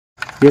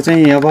यो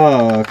चाहिँ अब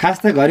खास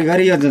त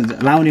घरिघरि यो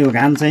लाउने हो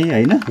घाम चाहिँ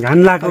हैन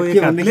घाम लाको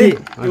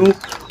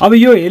अब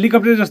यो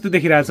हेलिकप्टर जस्तो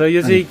देखिरहेछ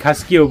यो चाहिँ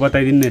खास के हो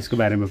बताइदिनु यसको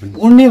बारेमा पनि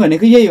उड्ने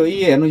भनेको यही हो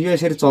यो हेर्नु यो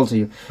यसरी चल्छ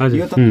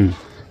यो त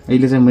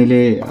अहिले चाहिँ मैले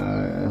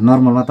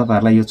नर्मलमा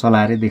तपाईहरुलाई यो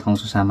चलाएर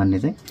देखाउँछु सामान्य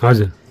चाहिँ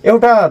हजुर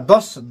एउटा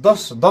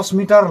 10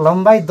 मिटर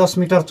लम्बाइ 10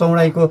 मिटर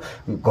चौडाइको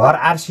घर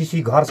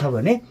आरसीसी घर छ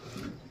भने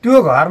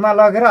त्यो घरमा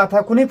लगेर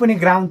अथवा कुनै पनि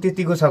ग्राउन्ड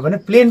त्यतिको छ भने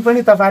प्लेन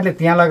पनि तपाईहरुले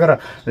त्यहाँ लगेर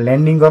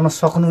ल्यान्डिङ गर्न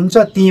सक्नुहुन्छ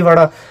त्यहीबाट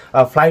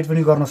फ्लाइट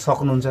पनि गर्न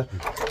सक्नुहुन्छ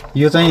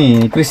यो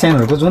चाहिँ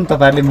क्रिस्चियनहरुको जुन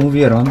तपाईहरुले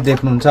मुभीहरुमा पनि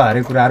देख्नुहुन्छ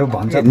हरेक कुराहरु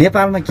भन्छ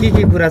नेपालमा के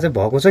कुरा चाहिँ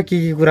भएको छ के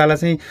कुरालाई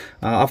चाहिँ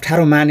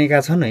अप्ठ्यारो मानेका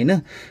छन् हैन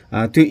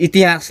त्यो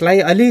इतिहासलाई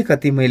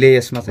अलिकति मैले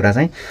यसमा कुरा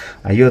चाहिँ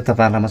यो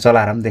तपाईहरुलाई म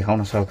चलाएर पनि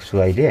देखाउन सक्छु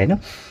अहिले हैन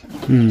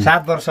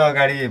 7 वर्ष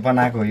अगाडि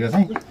बनाएको यो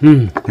चाहिँ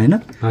हैन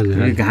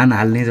घान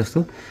हाल्ने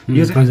जस्तो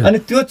यो चाहिँ अनि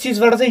त्यो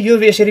चीजबाट चाहिँ यो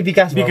यसरी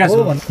विकास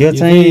भएको यो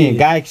चाहिँ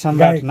गायक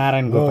सम्राट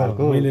नारायण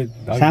गोपालको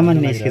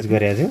सामान्य स्केच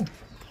गरेको छु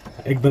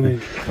एकदमै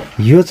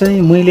यो चाहिँ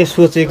मैले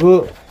सोचेको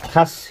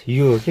खास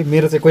यो के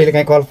मेरो चाहिँ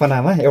कहिलेकाहीँ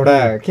कल्पनामा एउटा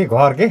के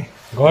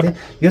घर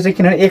यो चाहिँ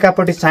किनभने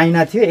एकापट्टि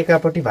चाइना थियो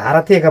एकापट्टि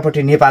भारत थियो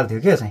एकापट्टि नेपाल थियो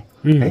के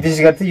चाहिँ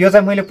त्यसै गरी यो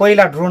चाहिँ मैले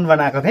पहिला ड्रोन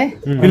बनाएको थिएँ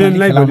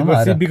प्लेनलाई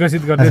भनेपछि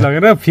विकसित गर्दै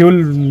लगेर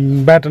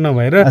फ्युलबाट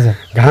नभएर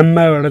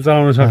घाममाबाट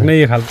चलाउन सक्ने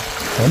यो खालको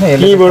हैन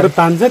यहीबाट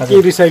तान्छ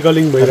के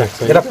रिसाइकलिङ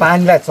भइरहेको छ र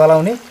पानीलाई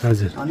चलाउने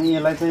हजुर अनि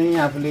यसलाई चाहिँ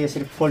आफूले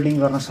यसरी फोल्डिङ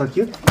गर्न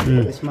सक्यो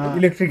यसमा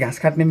इलेक्ट्रिक घाँस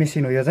काट्ने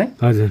मेसिन हो यो चाहिँ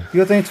हजुर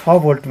यो चाहिँ 6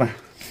 भोल्टमा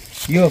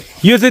यो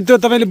चाहिँ त्यो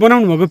तपाईले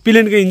बनाउनु भएको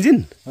प्लेनको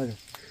इन्जिन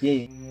हजुर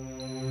यही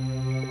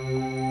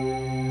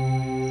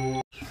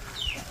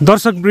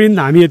दर्शकवृन्द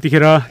हामी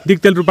यतिखेर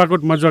दिक्तेल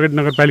रूपाकोट मजबागेट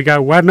नगरपालिका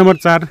वार्ड नम्बर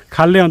 4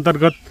 खाल्ले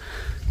अन्तर्गत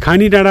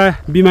खानीडाँडा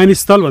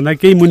विमानस्थल भन्दा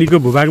केही मुनिको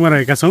भूभागमा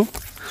रहेका छौँ।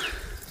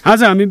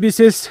 आज हामी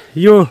विशेष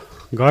यो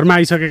घरमा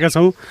आइसकेका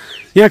छौँ।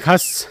 यहाँ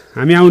खास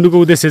हामी आउनुको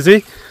उद्देश्य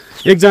चाहिँ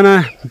एकजना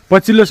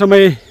पछिल्लो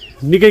समय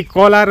निकै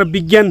कला र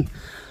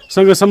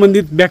विज्ञानसँग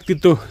सम्बन्धित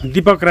व्यक्तित्व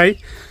दीपक राई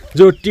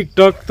जो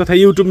टिकटक तथा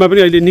युट्युबमा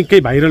पनि अहिले निकै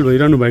भाइरल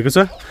भइरहनु भएको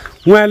छ।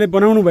 उहाँले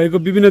बनाउनु भएको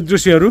विभिन्न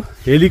दृश्यहरू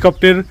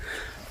हेलिकप्टर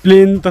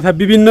प्लेन तथा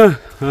विभिन्न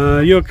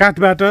यो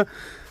काठबाट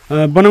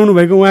बनाउनु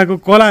भएको उहाँको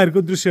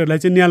कलाहरूको दृश्यहरूलाई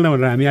चाहिँ निहाल्न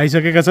भनेर हामी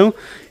आइसकेका छौँ।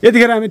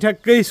 यतिखेर हामी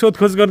ठ्याक्कै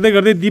सोधखोज गर्दै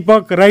गर्दै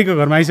दीपक राईको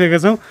घरमा आइसकेका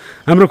छौँ।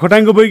 हाम्रो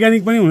खोटाङको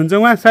वैज्ञानिक पनि हुनुहुन्छ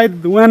उहाँ,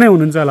 सायद उहाँ नै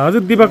हुनुहुन्छ होला।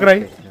 हजुर दीपक राई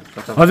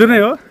हजुर नै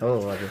हो?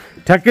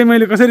 ठ्याक्कै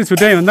मैले कसरी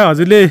छुट्याएँ भन्दा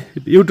हजुरले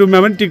युट्युबमा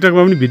पनि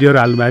टिकटकमा पनि भिडियोहरू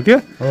हाल्नुभएको थियो,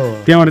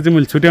 त्यहाँबाट चाहिँ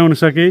मैले छुट्याउन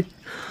सकेँ।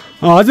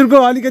 हजुरको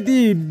अलिकति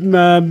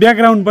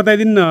ब्याकग्राउन्ड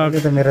बताइदिनु न। यो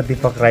त मेरो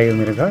दीपक राई हो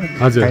मेरो घर।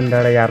 हजुर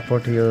खानीडाँडा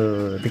एयरपोर्ट यो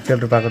दिक्तेल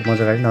रूपाकोट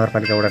मजबागेट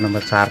नगरपालिका वडा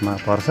नम्बर 4 मा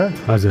पर्छ।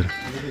 हजुर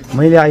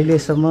मैले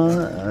अहिलेसम्म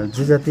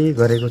जे जति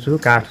गरेको छु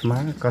काठमा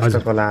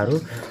कलाहरू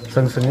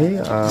सँगसँगै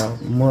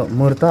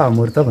मूर्त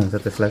अमूर्त भन्छ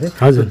त्यसलाई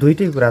चाहिँ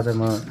दुईटै कुरा चाहिँ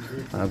म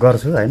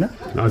गर्छु हैन।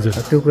 हजुर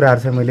त्यो कुराहरू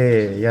चाहिँ मैले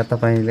यहाँ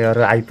तपाईँले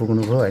अरू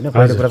आइपुग्नु भयो हैन।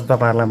 पहिलो कुरा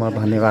तपाईँहरूलाई म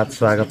धन्यवाद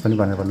स्वागत पनि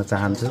भनेर भन्न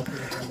चाहन्छु।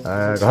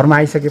 घरमा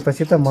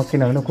आइसकेपछि त म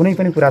किनभने कुनै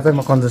पनि कुरा चाहिँ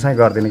म कन्जुसाइ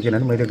गर्दिनँ,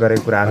 किनभने मैले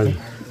गरेको कुराहरू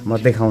म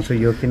देखाउँछु।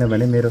 यो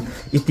किनभने मेरो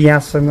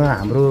इतिहाससँग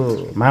हाम्रो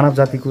मानव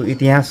जातिको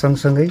इतिहास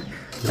सँगसँगै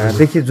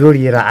देखि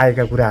जोडिएर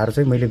आएका कुराहरू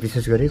चाहिँ मैले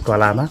विशेष गरी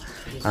कलामा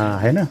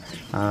हैन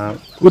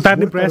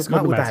उतार्ने प्रयास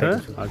गर्नुभएको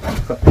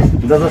छ।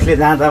 जसले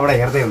जहाँ जहाँबाट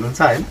हेर्दै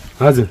हुनुहुन्छ हैन।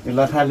 हजुर यो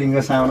लथालिङ्ग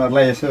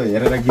साउनहरूलाई यसो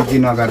हेरेर गिज्जी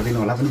नगरिदिनु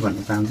होला पनि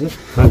भन्न चाहन्छु।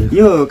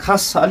 यो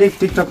खास अलिक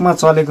टिकटकमा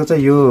चलेको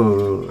चाहिँ यो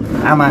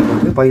आमाको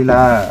थियो पहिला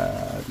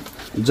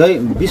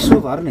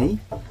विश्वभर नै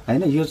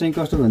हैन। यो चाहिँ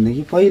कस्तो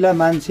भनेदेखि पहिला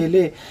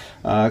मान्छेले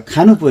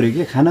खानु पर्यो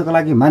कि खानको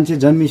लागि मान्छे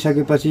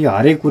जन्मिसकेपछि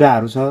हरेक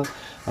कुराहरू छ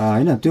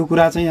हैन। त्यो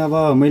कुरा चाहिँ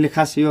अब मैले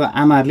खास यो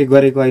आमाहरूले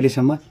गरेको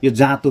अहिलेसम्म यो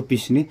जाँतो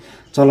पिस्ने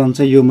चलन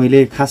चाहिँ यो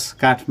मैले खास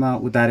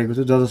काठमा उतारेको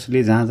छु।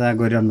 जसले जहाँ जहाँ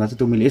गरिरहनु भएको छ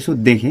त्यो मैले यसो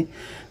देखेँ।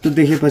 त्यो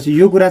देखेपछि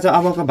यो कुरा चाहिँ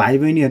अबको भाइ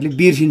बहिनीहरूले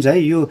बिर्सिन्छ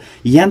है। यो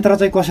यन्त्र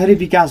चाहिँ कसरी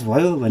विकास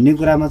भयो भन्ने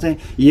कुरामा चाहिँ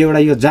एउटा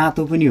यो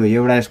जाँतो पनि हो,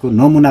 एउटा यसको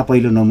नमुना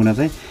पहिलो नमुना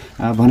चाहिँ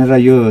भनेर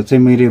यो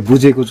चाहिँ मैले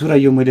बुझेको छु र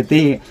यो मैले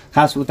त्यही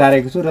खास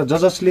उतारेको छु। र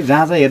जसले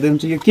जहाँ जहाँ हेर्दै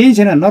हुन्छ यो केही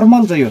छैन,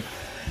 नर्मल छ। यो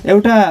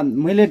एउटा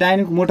मैले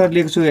डाइनामिक मोटर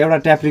लिएको छु, एउटा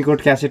ट्याप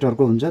रेकर्ड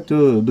क्यासेटहरूको हुन्छ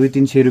त्यो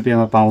 200-300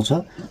 रुपियाँमा पाउँछ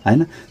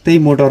हैन। त्यही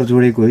मोटर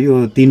जोडेको हो। यो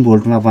 3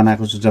 भोल्टमा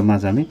बनाएको छु जम्मा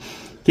जम्मी,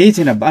 केही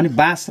छैन। अनि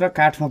बाँस र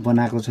काठमा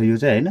बनाएको छ यो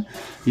चाहिँ हैन।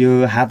 यो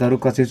हातहरू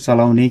कसरी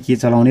चलाउने के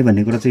चलाउने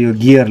भन्ने कुरा चाहिँ यो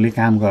गियरले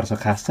काम गर्छ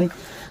खास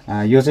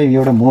चाहिँ। यो चाहिँ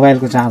एउटा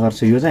मोबाइलको चार्जर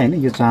छ यो चाहिँ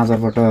हैन। यो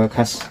चार्जरबाट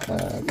खास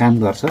काम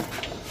गर्छ।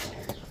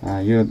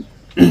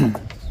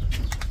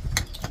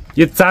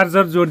 यो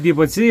चार्जर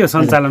जोडिदिएपछि यो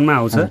सञ्चालनमा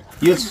आउँछ।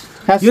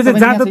 यो चाहिँ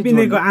जाँतो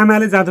पिनेको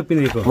आमाले जाँतो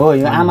पिनेको हो।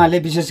 यो आमाले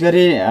विशेष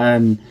गरी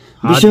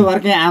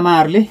विश्वभरकै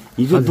आमाहरूले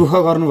हिजो दुःख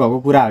गर्नुभएको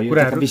कुरा हो यो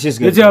विशेष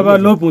गरी। यो चाहिँ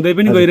अब लोप हुँदै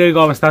पनि गइरहेको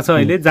अवस्था छ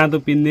अहिले। जाँतो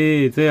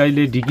पिन्ने चाहिँ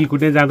अहिले ढिकी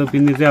कुट्ने जाँतो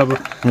पिन्ने चाहिँ अब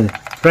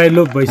प्राय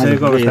लोप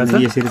भइसकेको अवस्था छ।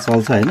 यसरी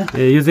चल्छ हैन।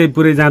 यो चाहिँ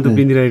पुरै जाँतो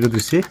पिनिरहेको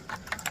दृश्य।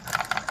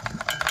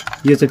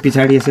 यो चाहिँ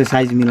पछाडि यसो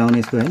साइज मिलाउने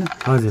यसको हैन।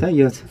 हजुर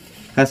यो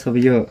खास अब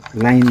यो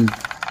लाइन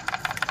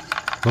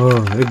हो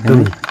एकदम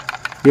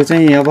यो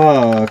चाहिँ अब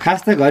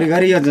खास त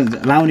घरिघरि यो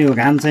लाउने हो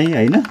घाम चाहिँ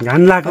होइन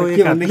घाम लाग्यो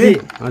के भनेदेखि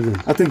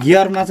त्यो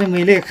गियरमा चाहिँ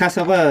मैले खास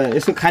अब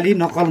यसो खालि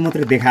नक्कल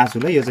मात्रै देखाएको छु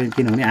ल यो चाहिँ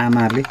किनभने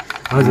आमाहरूले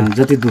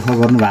जति दुःख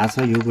गर्नु भएको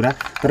छ यो कुरा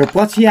तर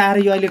पछि आएर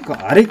यो अहिले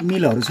हरेक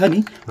मिलहरू छ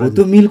नि हो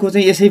त्यो मिलको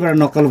चाहिँ यसैबाट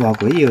नक्कल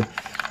भएको है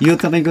यो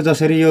तपाईँको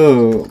जसरी यो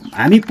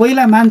हामी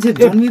पहिला मान्छे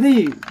जन्मिँदै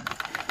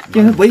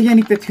किनभने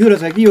वैज्ञानिक त थियो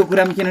रहेछ कि यो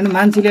कुरामा किनभने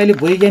मान्छेले अहिले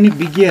वैज्ञानिक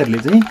विज्ञहरूले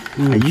चाहिँ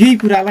यही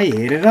कुरालाई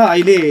हेरेर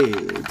अहिले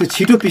त्यो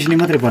छिटो पिस्ने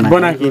मात्रै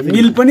बनाएको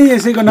मिल पनि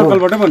यसैको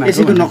नक्कलबाट बनाएको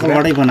यसैको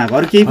नक्कलबाटै बनाएको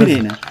अरू केही पनि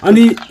होइन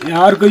अनि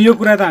अर्को यो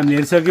कुरा त हामीले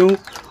हेरिसक्यौँ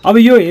अब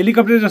यो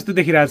हेलिकप्टर जस्तो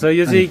देखिरहेछ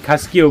यो चाहिँ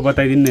खास के हो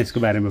बताइदिनु न यसको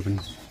बारेमा पनि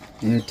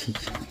ए ठिक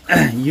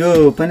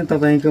यो पनि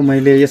तपाईँको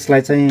मैले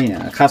यसलाई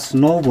चाहिँ खास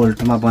 9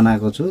 भोल्टमा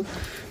बनाएको छु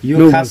यो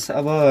खास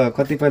अब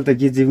कतिपय त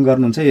गीत जिम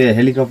गर्नुहुन्छ यो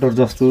हेलिकप्टर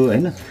जस्तो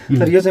होइन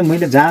तर यो चाहिँ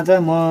मैले जहाँ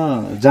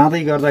म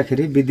जाँदै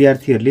गर्दाखेरि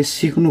विद्यार्थीहरूले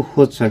सिक्नु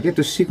खोज्छ कि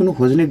त्यो सिक्नु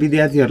खोज्ने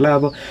विद्यार्थीहरूलाई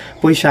अब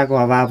पैसाको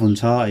अभाव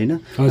हुन्छ होइन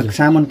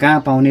सामान कहाँ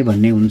पाउने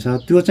भन्ने हुन्छ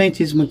त्यो चाहिँ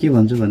चिज म के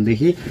भन्छु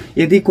भनेदेखि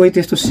यदि कोही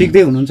त्यस्तो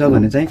सिक्दै हुनुहुन्छ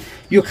भने चाहिँ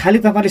यो खालि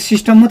तपाईँले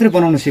सिस्टम मात्रै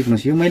बनाउन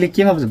सिक्नुहोस् यो मैले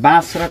केमा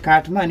बाँस र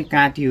काठमा अनि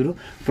काँटीहरू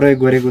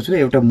प्रयोग गरेको छु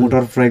एउटा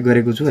मोटर प्रयोग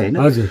गरेको छु होइन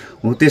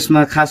हो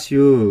त्यसमा खास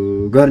यो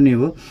गर्ने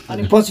हो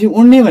अनि पछि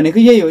उड्ने भनेको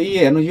यही हो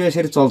हेर्नु यो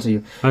यसरी चल्छ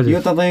यो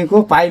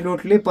तपाईँको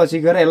पाइलोटले पछि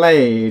गएर यसलाई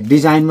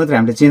डिजाइन मात्रै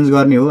हामीले चेन्ज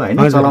गर्ने हो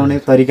होइन चलाउने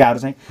तरिकाहरू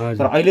चाहिँ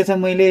तर अहिले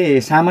चाहिँ मैले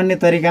सामान्य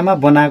तरिकामा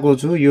बनाएको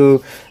छु यो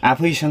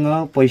आफैसँग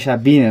पैसा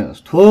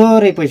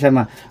थोरै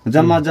पैसामा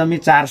जम्मा जम्मी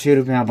 400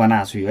 रुपियाँमा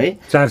बनाएको छु है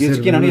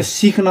किनभने यो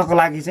सिक्नको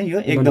लागि चाहिँ यो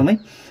एकदमै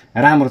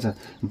राम्रो छ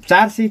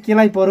 400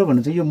 केलाई पर्यो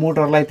भने चाहिँ यो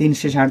मोटरलाई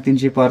 300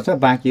 350 पर्छ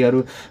बाँकीहरू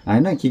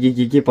होइन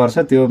के पर्छ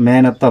त्यो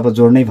मेहनत त अब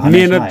जोड्नै भन्ने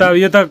मेहनत त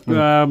यो त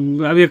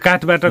अब यो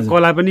काठबाट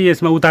कला पनि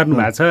यसमा उतार्नु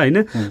भएको छ होइन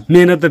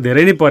मेहनत त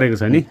धेरै नै परेको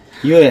छ नि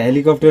यो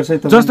हेलिकप्टर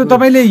चाहिँ जस्तो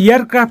तपाईँले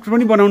एयरक्राफ्ट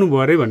पनि बनाउनु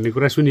भयो अरे भन्ने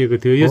कुरा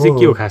सुनिएको थियो यो चाहिँ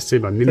के हो खास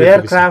चाहिँ भनिदिनु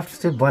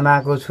एयरक्राफ्ट चाहिँ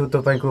बनाएको छु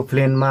तपाईँको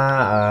प्लेनमा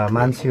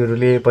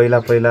मान्छेहरूले पहिला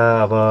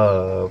अब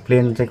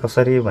प्लेन चाहिँ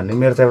कसरी भन्ने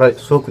मेरो चाहिँ एउटा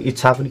सोख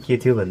इच्छा पनि के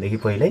थियो भनेदेखि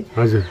पहिल्यै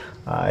हजुर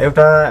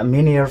एउटा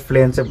मिनी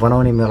एयरप्लेन चाहिँ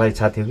बनाउने मलाई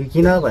इच्छा थियो कि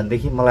किन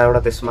भनेदेखि मलाई एउटा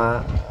त्यसमा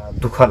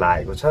दुःख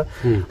लागेको छ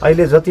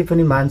अहिले जति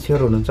पनि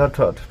मान्छेहरू हुनुहुन्छ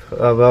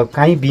अब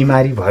काहीँ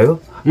बिमारी भयो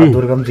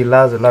दुर्गम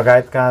जिल्ला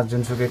लगायतका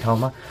जुनसुकै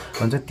ठाउँमा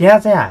हुन्छ त्यहाँ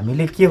चाहिँ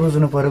हामीले के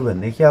बुझ्नु पर्यो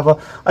भनेदेखि अब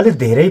अलिक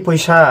धेरै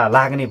पैसा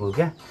लाग्ने भयो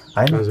क्या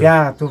होइन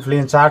त्यहाँ त्यो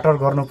प्लेन चार्टर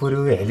गर्नु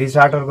पर्यो हेली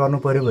चार्टर गर्नु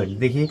पर्यो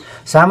भनेदेखि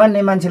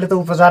सामान्य मान्छेले त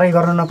उपचारै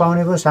गर्न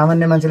नपाउने भयो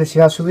सामान्य मान्छेले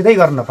सेवा सुविधै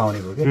गर्न नपाउने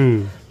भयो क्या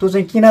त्यो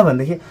चाहिँ किन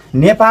भनेदेखि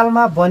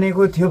नेपालमा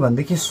बनेको थियो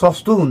भनेदेखि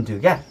सस्तो हुन्थ्यो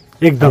क्या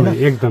एकदम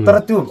तर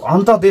त्यो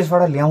अन्त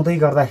देशबाट ल्याउँदै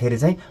गर्दाखेरि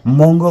चाहिँ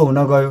महँगो हुन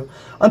गयो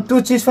अनि त्यो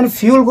चिज पनि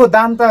फ्युलको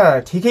दाम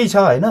त ठिकै छ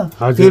होइन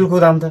फ्युलको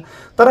दाम त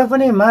तर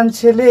पनि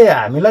मान्छेले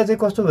हामीलाई चाहिँ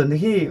कस्तो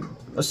भनेदेखि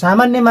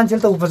सामान्य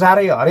मान्छेले त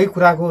उपचारै हरेक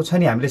कुराको छ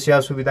नि हामीले सेवा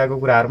सुविधाको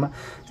कुराहरूमा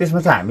त्यसमा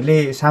चाहिँ हामीले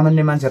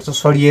सामान्य मान्छेहरू चाहिँ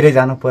सडिएरै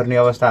जानुपर्ने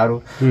अवस्थाहरू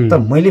तर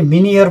मैले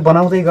मिनी एयर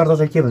बनाउँदै गर्दा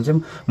चाहिँ के भन्छ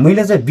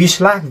मैले चाहिँ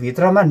 20 लाख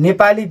भित्रमा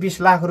नेपाली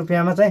 20 लाख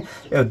रुपियाँमा चाहिँ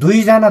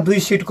 2 जना 2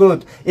 सिटको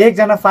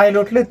एकजना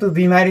पाइलोटले त्यो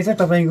बिमारी चाहिँ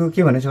तपाईँको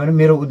के भनेको छ भने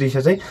मेरो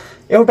उद्देश्य चाहिँ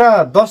एउटा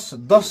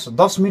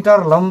 10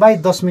 मिटर लम्बाइ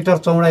 10 मिटर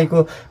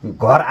चौडाइको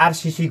घर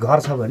आरसीसी घर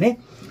छ भने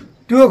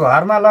त्यो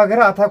घरमा लगेर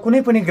अथवा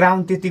कुनै पनि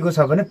ग्राउन्ड त्यतिको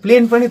छ भने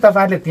प्लेन पनि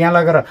तपाईँहरूले त्यहाँ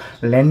लगेर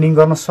ल्यान्डिङ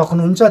गर्न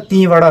सक्नुहुन्छ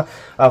त्यहीँबाट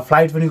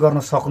फ्लाइट पनि गर्न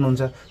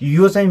सक्नुहुन्छ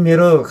यो चाहिँ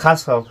मेरो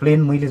खास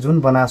प्लेन मैले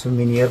जुन बनाएको छु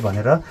मिनी एयर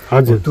भनेर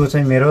त्यो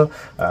चाहिँ मेरो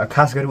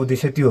खास गरी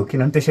उद्देश्य त्यो हो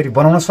किनभने त्यसरी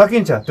बनाउन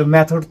सकिन्छ त्यो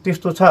मेथड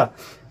त्यस्तो छ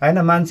होइन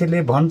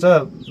मान्छेले भन्छ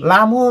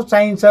लामो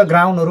चाहिन्छ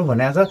ग्राउन्डहरू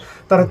भनेको छ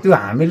तर त्यो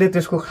हामीले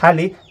त्यसको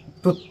खाली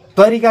त्यो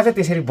तरिका चाहिँ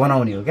त्यसरी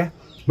बनाउने हो क्या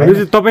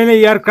भनेपछि तपाईँले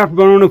एयरक्राफ्ट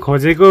बनाउनु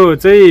खोजेको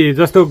चाहिँ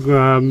जस्तो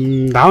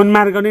धावन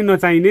मार्ग नै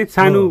नचाहिने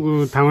सानो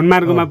धावन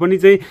मार्गमा पनि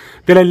चाहिँ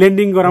त्यसलाई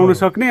ल्यान्डिङ गराउन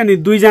सक्ने अनि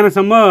 2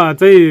 जनासम्म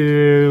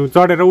चाहिँ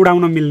चढेर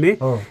उडाउन मिल्ने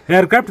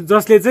एयरक्राफ्ट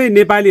जसले चाहिँ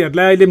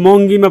नेपालीहरूलाई अहिले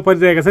महँगीमा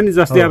परिरहेका छन् नि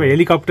जस्तै अब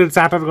हेलिकप्टर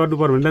चार्टर गर्नु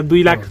पर्यो भने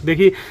 2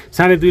 लाखदेखि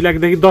 2.5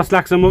 लाखदेखि 10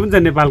 लाखसम्म पनि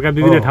छ नेपालका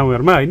विभिन्न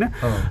ठाउँहरूमा होइन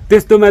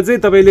त्यस्तोमा चाहिँ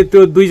तपाईँले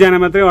त्यो 2 जना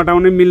मात्रै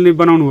अटाउन मिल्ने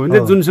बनाउनु हो भने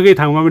चाहिँ जुनसुकै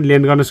ठाउँमा पनि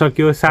ल्यान्ड गर्न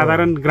सक्यो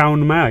साधारण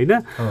ग्राउन्डमा होइन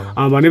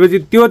भनेपछि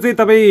त्यो चाहिँ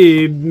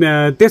तपाईँ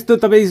त्यस्तो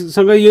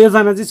तपाईसँग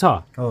योजना चाहिँ छ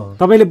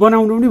तपाईले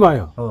बनाउनु पनि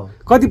भयो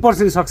कति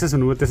 % सक्सेस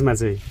हुनुभयो त्यसमा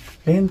चाहिँ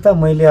प्लेन त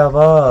मैले अब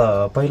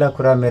पहिला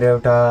कुरा मेरो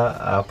एउटा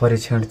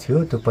परीक्षण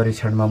थियो त्यो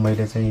परीक्षणमा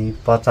मैले चाहिँ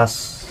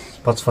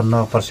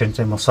 50-55%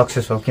 चाहिँ म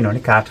सक्सेस हो किनभने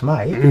काठमा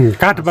है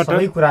काठबाट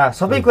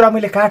सबै कुरा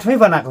मैले काठमै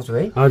बनाएको छु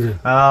है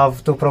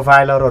त्यो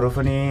प्रोफाइलरहरू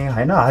पनि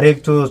होइन हरेक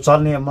त्यो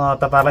चल्ने म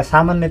तपाईँलाई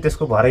सामान्य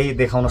त्यसको भरै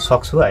देखाउन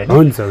सक्छु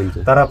होइन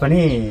तर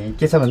पनि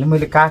के छ भने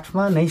मैले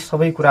काठमा नै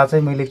सबै कुरा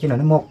चाहिँ मैले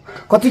किनभने म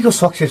कतिको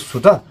सक्सेस छु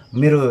त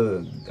मेरो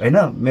होइन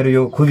मेरो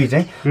यो खुबी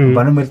चाहिँ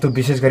भनौँ मैले त्यो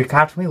विशेष गरी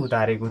काठमै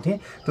उतारेको थिएँ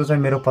त्यो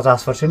चाहिँ मेरो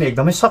 50%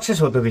 एकदमै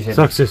सक्सेस हो त्यो विषय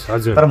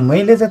तर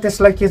मैले चाहिँ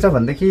त्यसलाई के छ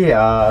भनेदेखि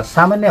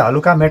सामान्य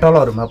हलुका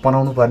मेटलहरूमा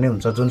बनाउनु पर्ने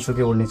हुन्छ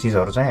जुनसुकै उड्ने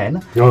चिजहरू चाहिँ होइन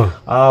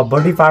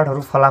बडी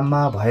पार्टहरू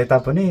फलाममा भए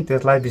तापनि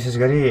त्यसलाई विशेष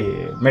गरी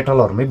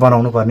मेटलहरूमै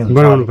बनाउनु पर्ने हुन्छ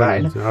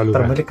होइन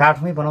तर मैले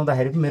काठमै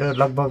बनाउँदाखेरि मेरो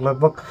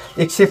लगभग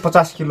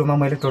 150 किलोमा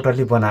मैले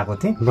टोटल्ली बनाएको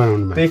थिएँ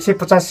त्यो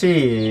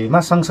 185 मा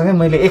सँगसँगै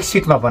मैले एक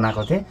सिटमा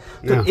बनाएको थिएँ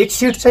त्यो एक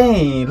सिट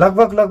चाहिँ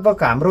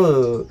लगभग हाम्रो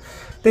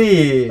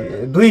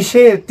त्यही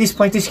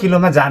 230-35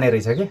 किलोमा जाने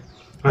रहेछ कि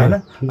हैन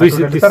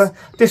तर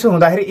त्यसो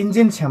हुँदाखेरि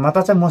इन्जिन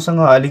क्षमता चाहिँ मसँग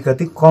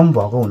अलिकति कम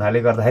भएको हुनाले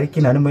गर्दाखेरि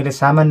किनभने मैले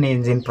सामान्य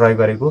इन्जिन प्रयोग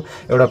गरेको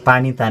एउटा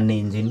पानी तान्ने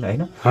इन्जिन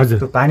हैन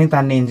त्यो पानी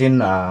तान्ने इन्जिन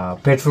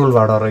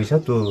पेट्रोलबाट रहेछ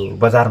त्यो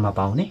बजारमा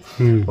पाउने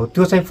हो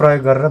त्यो चाहिँ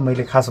प्रयोग गरेर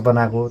मैले खास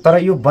बनाएको तर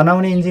यो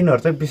बनाउने इन्जिनहरु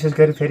चाहिँ विशेष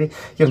गरी फेरि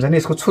के हुन्छ भने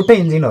यसको छुट्टै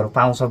इन्जिनहरु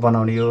पाउँछ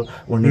बनाउने यो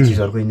उड्ने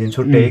चिजहरुको इन्जिन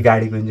छुट्टै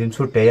गाडीको इन्जिन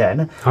छुट्टै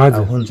हैन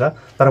हुन्छ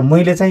तर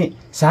मैले चाहिँ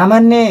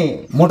सामान्य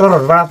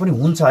मोटरहरुबाट पनि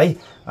हुन्छ है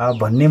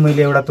भन्ने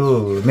मैले एउटा त्यो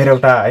मेरो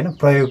एउटा हैन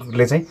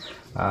प्रयोगले चाहिँ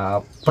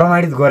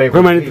प्रमाणित गरेको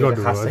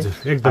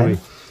एकदमै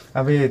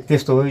अब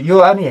त्यस्तो हो यो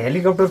अनि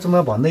हेलिकप्टर चाहिँ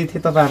म भन्दै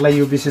थिएँ तपाईहरुलाई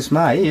यो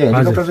विशेषमा है यो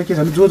हेलिकप्टर चाहिँ के छ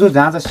भने जो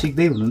जहाँ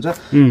सिक्दै हुनुहुन्छ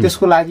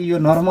त्यसको लागि यो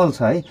नर्मल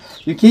छ है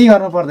यो केही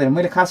गर्न पर्दैन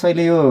मैले खास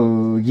अहिले यो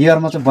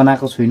गियरमा चाहिँ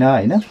बनाएको छुइनँ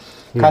हैन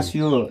खास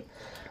यो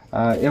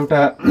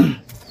एउटा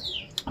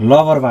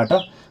लभरबाट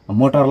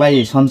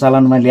मोटरलाई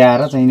सञ्चालनमा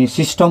ल्याएर चाहिँ नि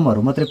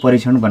सिस्टमहरु मात्रै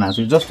परीक्षण बनाएको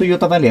छु जस्तो यो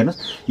तपाईले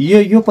हेर्नुस्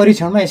यो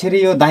परीक्षणमा यसरी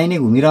यो दाहिने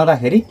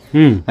घुमिरहँदाखेरि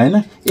हैन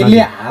यसले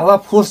हावा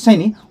फोर्स चाहिँ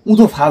नि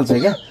उँधो फाल्छ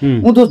क्या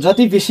उँधो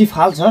जति बेसी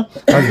फाल्छ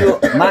यो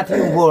माथि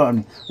उँभो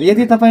गर्ने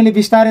यदि तपाईले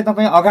बिस्तारै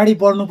तपाई अगाडि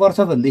बढ्नु पर्छ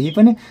भनेदेखि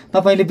पनि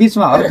तपाईले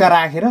बीचमा हल्का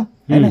राखेर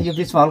हैन यो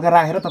बीचमा हल्का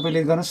राखेर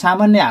तपाईले गर्न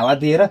सामान्य हावा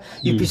दिएर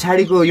यो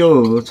पिछाडीको यो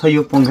छ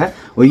यो पंखा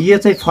हो यो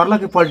चाहिँ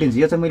फर्लकै पल्टिन्छ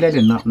यो चाहिँ मैले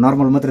अहिले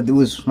नर्मल मात्र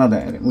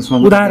उसमा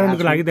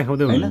उदाहरणको लागि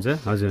देखाउँदै हुनुहुन्छ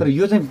हजुर तर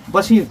यो चाहिँ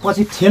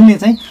पछि ठेल्ने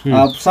चाहिँ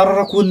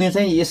सरर कुद्ने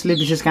चाहिँ यसले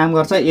विशेष काम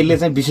गर्छ यसले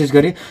चाहिँ विशेष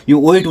गरी यो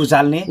वेट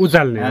उचाल्ने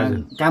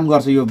काम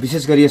गर्छ यो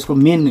विशेष गरी यसको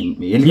मेन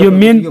यो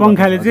मेन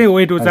पंखाले चाहिँ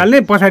वेट उचाल्ने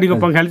पछाडीको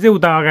पंखाले चाहिँ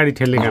उता अगाडि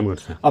ठेल्ने काम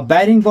गर्छ अब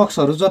ब्यारिङ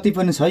बक्सहरु जति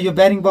पनि छ यो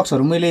ब्यारिङ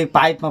बक्सहरु मैले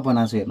पाइपमा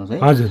बनाएको छु हेर्नुस् है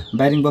हजुर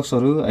ब्यारिङ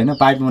बक्सहरु हैन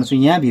पाइपमा बनाएको छु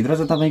यहाँ भित्र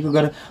चाहिँ तपाईको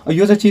गरे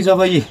यो चाहिँ चीज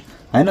अब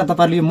हैन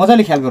तपाईहरुले यो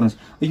मजाले ख्याल गर्नुस्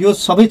यो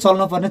सबै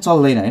चल्न पर्ने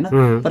चल्दैन हैन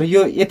तर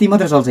यो यति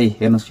मात्र चल्छ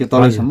हेर्नुस् यो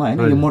तलैसम्म हैन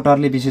यो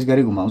मोटरले विशेष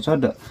गरी घुमाउँछ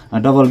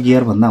डबल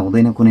गियर भन्दा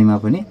हुँदैन कुनैमा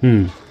पनि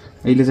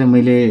अहिले चाहिँ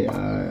मैले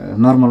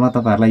नर्मलमा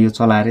तपाईहरुलाई यो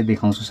चलाएर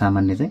देखाउँछु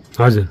सामान्य चाहिँ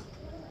हजुर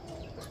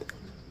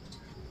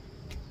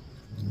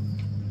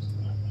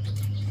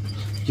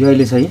यो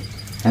अहिले चाहिँ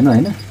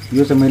हैन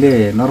यो चाहिँ मैले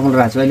नर्मल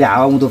राख्छु अहिले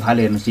हावा उँधो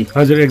फाले हेर्नुस्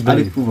हजुर एकदम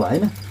अलिक उभो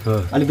हैन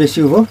अलि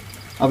बेसी हो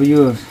अब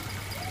यो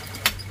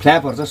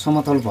फ्ल्यापहरु चाहिँ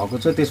समतल भएको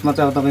छ त्यसमा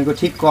चाहिँ अब तपाईको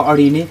ठिक्क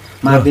अडिने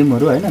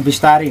माध्यमहरु हैन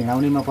बिस्तारै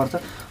हिँडाउनेमा पर्छ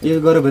यो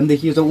गर्यो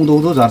भनेदेखि यो चाहिँ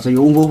उँधो झर्छ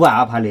यो उँभो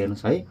हावा फाले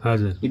हेर्नुस् है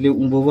हजुर यसले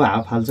उँभो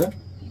हावा फाल्छ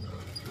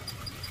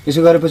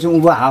यसो गरेपछि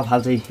उँभो हावा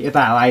फाल्छ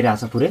यता हावा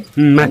आइराछ पुरै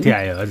माथि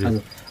आयो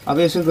हजुर अब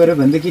यसो गर्यो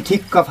भनेदेखि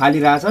ठिक्क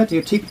फालिरहेछ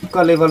त्यो ठिक्क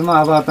लेभलमा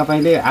अब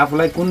तपाईले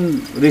आफुलाई कुन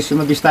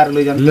रेसियोमा बिस्तारै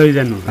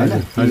लैजानु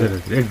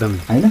हजुर एकदम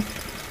हैन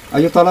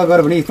यो तल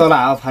गयो भने तल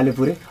हावा फाल्यो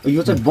पुरै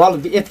यो चाहिँ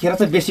बल यतिखेर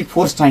चाहिँ बेसी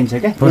फोर्स चाहिन्छ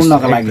क्या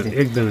उड्नको लागि चाहिँ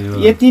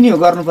एकदमै यति नै हो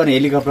गर्नुपर्ने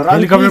हेलिकप्टर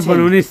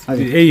बनाउने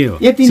यही हो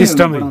यति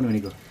सिस्टम बनाउनु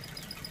भनेको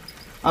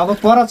अब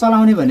पर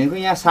चलाउने भनेको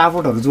यहाँ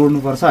सपोर्टहरु जोड्नु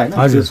पर्छ हैन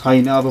त्यो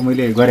छैन अब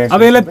मैले गरे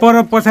अब यसलाई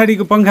पर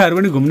पछाडीको पंखाहरु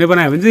पनि घुम्ने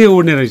बनायो भने चाहिँ यो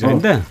उड्ने रहेछ हैन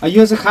त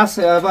यो चाहिँ खास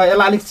अब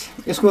यसलाई अलिक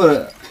यसको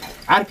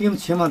आरपीएम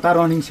क्षमता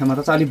रनिङ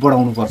क्षमता चाहिँ अलिक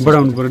बढाउनु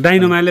पर्यो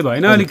डाइनामाले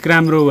भएन अलिक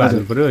राम्रो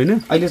हाल्नु पर्यो हैन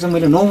अहिले चाहिँ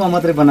मैले 9 मा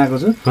मात्रै बनाएको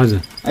छु हजुर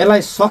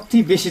यसलाई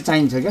शक्ति बेसी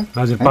चाहिन्छ क्या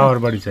हजुर पावर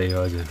बढी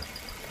चाहियो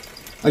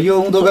हजुर यो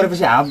उँधो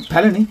गरेपछि हाफ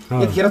फाल्यो नि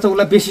यतिखेर चाहिँ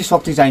उसलाई बेसी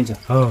शक्ति चाहिन्छ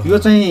यो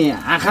चाहिँ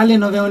आँखाले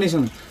नभ्याउने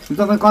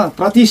तपाई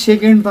प्रति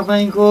सेकेन्ड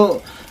तपाईको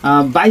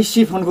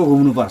 2200 फनको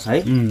घुम्नु पर्छ है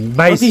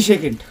प्रति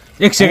सेकेन्ड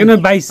एक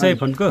सेकेन्डमा 2200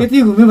 फनको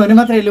त्यति घुम्यो भने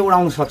मात्र यसले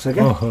उडाउन सक्छ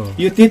क्या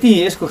यो त्यति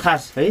यसको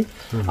खास है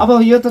अब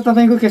यो त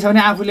तपाईको के छ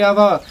भने आफूले अब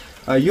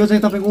यो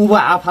चाहिँ तपाईको उँभो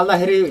हावा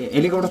फाल्दाखेरि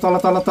हेलिकप्टर तल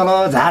तल तल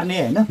झार्ने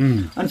हैन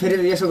अनि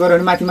फेरि यसो गर्यो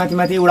भने माथि माथि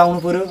माथि उडाउनु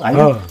पर्यो हैन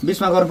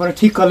बीचमा गर्नु पर्यो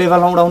ठिक्क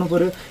लेभलमा उडाउनु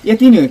पर्यो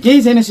यति नै हो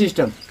केही छैन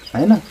सिस्टम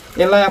हैन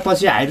यसलाई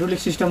पछि हाइड्रोलिक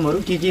सिस्टमहरु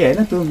के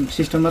हैन त्यो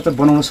सिस्टममा त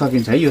बनाउन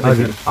सकिन्छ है यो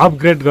त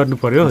अपग्रेड गर्नु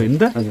पर्यो हैन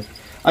त हजुर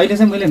अहिले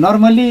चाहिँ मैले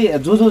नर्मली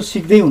जो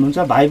सिक्दै हुनुहुन्छ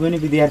भाइ बहिनी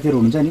विद्यार्थीहरु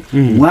हुनुहुन्छ नि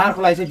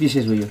उहाँहरुको लागि चाहिँ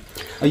विशेष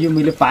हो यो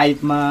मैले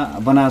पाइपमा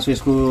बनाएको छु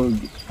यसको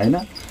हैन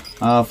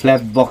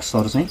फ्ल्याप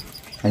बक्सहरु चाहिँ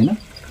हैन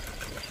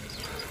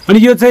अनि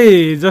यो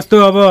चाहिँ जस्तो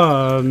अब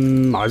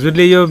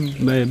हजुरले यो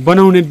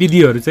बनाउने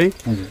विधिहरु चाहिँ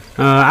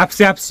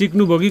आफसे आफ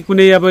सिक्नु भयो कि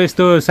कुनै अब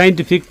यस्तो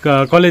साइन्टिफिक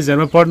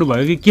कलेजहरुमा पढ्नु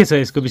भयो कि के छ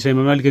यसको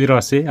विषयमा अलिकति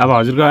रहस्य अब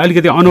हजुरको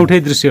अलिकति अनौठै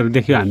दृश्यहरु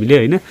देख्यो हामीले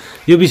हैन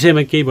यो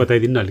विषयमा केही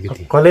बताइदिनु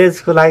अलिकति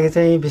कलेजको लागि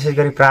चाहिँ विशेष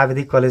गरी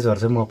प्राविधिक कलेजहरु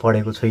चाहिँ म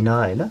पढेको छैन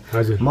हैन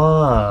म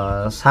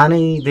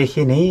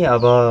सानैदेखि नै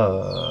अब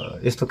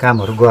यस्तो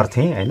कामहरु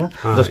गर्थे हैन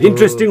जस्तो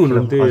इन्ट्रेस्टिङ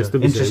हुनुहुन्थ्यो यस्तो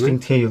इन्ट्रेस्टिङ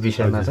थियो यो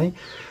विषयमा चाहिँ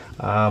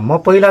म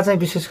पहिला चाहिँ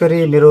विशेष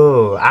गरी मेरो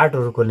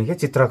आर्टहरू गर्ने के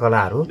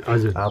चित्रकलाहरू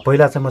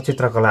पहिला चाहिँ म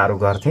चित्रकलाहरू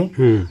गर्थेँ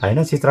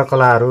होइन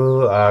चित्रकलाहरू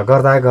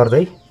गर्दा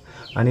गर्दै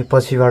अनि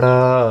पछिबाट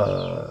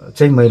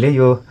चाहिँ मैले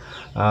यो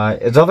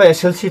जब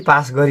एसएलसी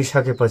पास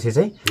गरिसकेपछि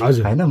चाहिँ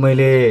होइन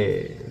मैले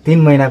 3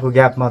 महिनाको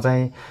ग्यापमा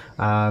चाहिँ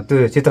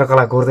त्यो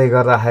चित्रकला गर्दै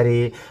गर्दाखेरि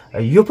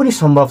यो पनि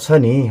सम्भव छ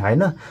नि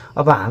होइन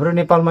अब हाम्रो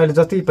नेपालमा अहिले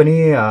जति पनि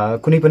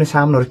कुनै पनि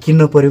सामानहरू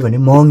किन्नु पर्यो भने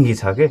महँगी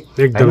छ के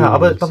होइन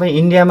अब तपाईँ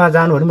इन्डियामा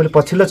जानु भने मैले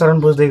पछिल्लो चरण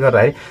बुझ्दै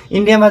गर्दाखेरि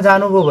इन्डियामा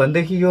जानुभयो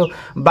भनेदेखि यो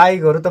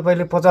बाइकहरू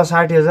तपाईँले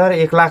 50-60 हजार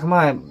 1 लाखमा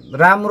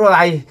राम्रो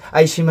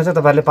आइसीमा चाहिँ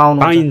तपाईँले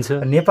पाउनुहुन्छ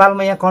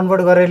नेपालमा यहाँ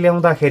कन्भर्ट गरेर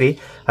ल्याउँदाखेरि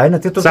होइन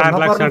त्यो त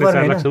नपर्नु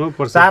पर्ने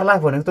होइन 4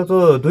 लाख भनेको त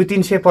त्यो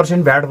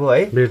 200-300% भ्याट भयो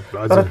है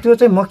तर त्यो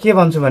चाहिँ म के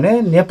भन्छु भने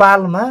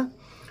नेपालमा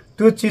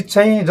त्यो चिज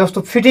चाहिँ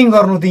जस्तो फिटिङ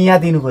गर्नु त यहाँ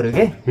दिनु पर्यो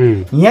के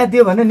यहाँ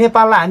दियो भने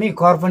नेपाललाई हामी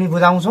कर पनि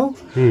बुझाउँछौँ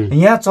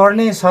यहाँ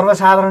चढ्ने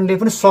सर्वसाधारणले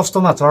पनि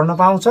सस्तोमा चढ्न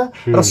पाउँछ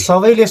र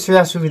सबैले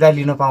सेवा सुविधा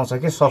लिन पाउँछ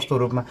के सस्तो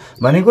रूपमा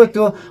भनेको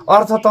त्यो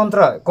अर्थतन्त्र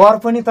कर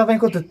पनि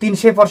तपाईँको त्यो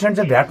 300%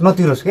 चाहिँ भ्याट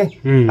नतिरोस् के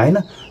होइन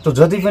त्यो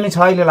जति पनि छ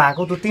अहिले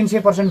लगाएको त्यो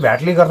 300%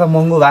 भ्याटले गर्दा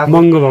महँगो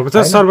भएको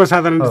छ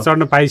सर्वसाधारणले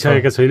चढ्न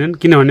पाइसकेका छैनन्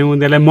किनभने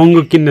उनीहरूलाई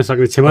महँगो किन्न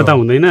सक्ने क्षमता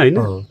हुँदैन होइन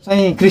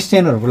चाहिँ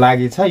क्रिस्चियनहरूको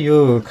लागि छ यो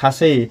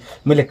खासै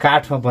मैले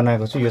काठमा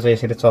बनाएको छु यो चाहिँ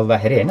यसरी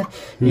चल्दाखेरि होइन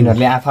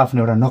यिनीहरूले आफ्नो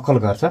एउटा नक्कल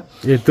गर्छ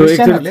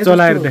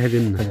चलाएर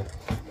देखाइदिनु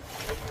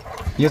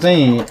यो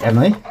चाहिँ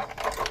हेर्नु है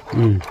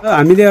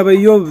हामीले अब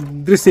यो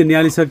दृश्य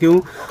निहालिसक्यौँ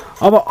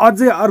अब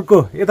अझै अर्को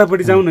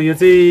यतापट्टि जाउँ न यो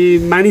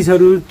चाहिँ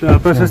मानिसहरू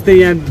प्रशस्तै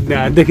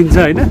यहाँ देखिन्छ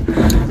होइन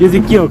यो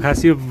चाहिँ के हो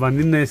खास यो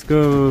भनिदिनु न यसको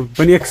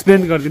पनि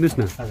एक्सप्लेन गरिदिनुहोस्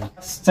न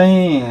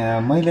चाहिँ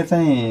मैले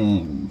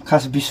चाहिँ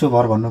खास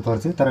विश्वभर भन्नु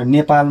पर्थ्यो तर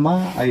नेपालमा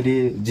अहिले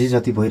जे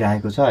जति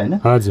भइरहेको छ होइन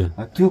हजुर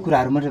त्यो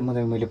कुराहरू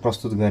मात्रै मैले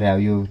प्रस्तुत गरेँ अब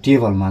यो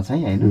टेबलमा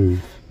चाहिँ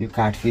होइन यो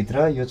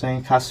काठभित्र यो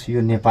चाहिँ खास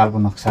यो नेपालको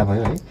नक्सा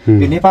भयो है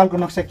यो नेपालको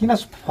नक्सा किन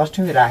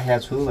फर्स्टमै राखेको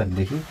छु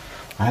भनेदेखि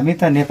हामी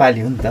त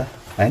नेपाली हो नि त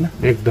होइन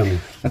एकदमै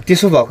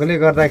त्यसो भएकोले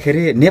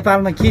गर्दाखेरि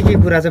नेपालमा के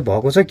कुरा चाहिँ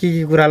भएको छ के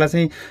कुरालाई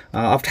चाहिँ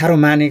अप्ठ्यारो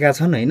मानेका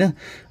छन् होइन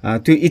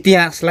त्यो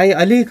इतिहासलाई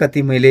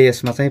अलिकति मैले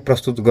यसमा चाहिँ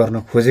प्रस्तुत गर्न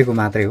खोजेको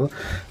मात्रै हो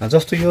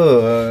जस्तो यो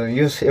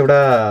एउटा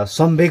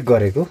सम्वेक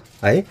गरेको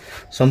है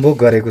सम्भोग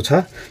गरेको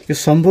छ यो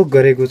सम्भोग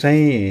गरेको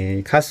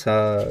चाहिँ खास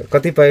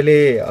कतिपयले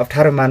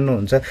अप्ठ्यारो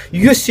मान्नुहुन्छ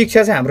यो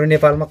शिक्षा चाहिँ हाम्रो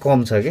नेपालमा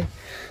कम छ कि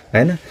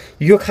होइन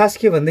यो खास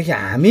के भनेदेखि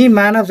हामी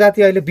मानव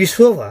जाति अहिले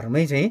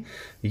विश्वभरमै चाहिँ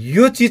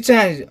यो चिज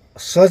चाहिँ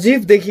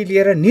सजीवदेखि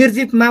लिएर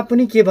निर्जीवमा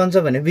पनि के भन्छ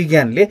भने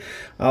विज्ञानले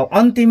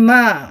अन्तिममा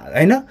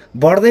होइन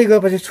बढ्दै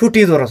गएपछि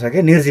छुट्टिँदो रहेछ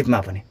क्या निर्जीवमा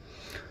पनि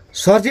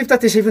सजीव त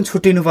त्यसै पनि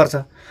छुट्टिनुपर्छ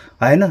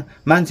होइन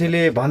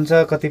मान्छेले भन्छ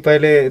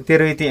कतिपयले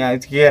तेरो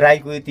इतिहास के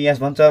राईको इतिहास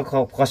भन्छ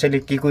कसैले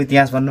के को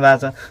इतिहास भन्नुभएको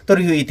छ तर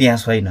यो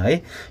इतिहास होइन है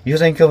यो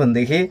चाहिँ के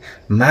भनेदेखि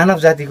मानव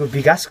जातिको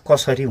विकास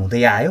कसरी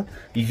हुँदै आयो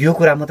यो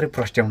कुरा मात्रै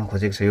प्रस्ट्याउन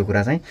खोजेको छ यो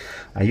कुरा चाहिँ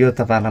यो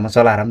तपाईँहरूलाई म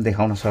चलाएर पनि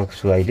देखाउन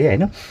सक्छु अहिले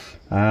होइन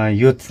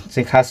यो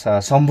चाहिँ खास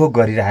सम्भोग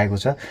गरिरहेको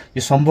छ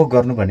यो सम्भोग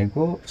गर्नु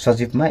भनेको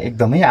सजीवमा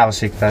एकदमै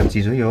आवश्यकता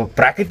चिज हो यो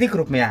प्राकृतिक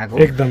रूपमै आएको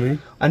एकदमै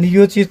अनि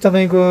यो चिज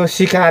तपाईँको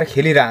शिकार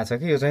खेलिरहेछ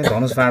कि यो चाहिँ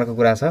धनुष बाणको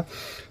कुरा छ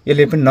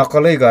यसले पनि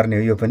नक्कलै गर्ने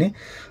हो यो पनि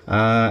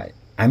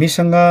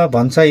हामीसँग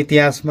भन्छ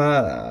इतिहासमा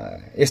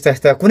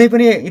यस्ता कुनै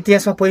पनि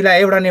इतिहासमा पहिला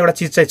एउटा न एउटा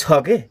चिज चाहिँ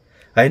छ के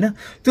होइन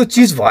त्यो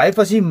चिज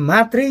भएपछि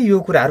मात्रै यो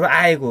कुराहरू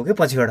आएको हो कि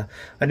पछिबाट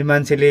अनि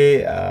मान्छेले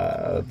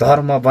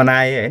धर्म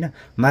बनाए होइन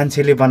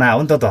मान्छेले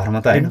बनायो नि त धर्म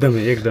त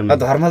होइन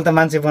धर्मले त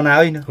मान्छे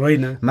बनायो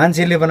होइन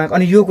मान्छेले बनाएको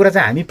अनि यो कुरा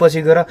चाहिँ हामी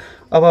पछि गएर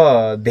अब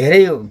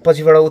धेरै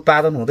पछिबाट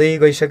उत्पादन हुँदै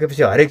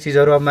गइसकेपछि हरेक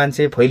चिजहरू अब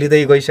मान्छे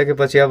फैलिँदै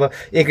गइसकेपछि अब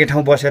एकै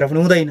ठाउँ बसेर पनि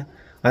हुँदैन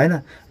होइन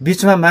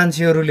बिचमा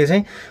मान्छेहरूले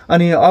चाहिँ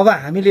अनि अब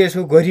हामीले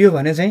यसो गरियो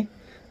भने चाहिँ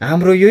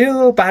हाम्रो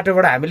यो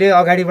पाटोबाट हामीले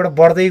अगाडिबाट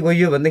बढ्दै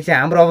गइयो भनेदेखि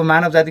हाम्रो अब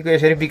मानव जातिको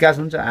यसरी विकास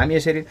हुन्छ हामी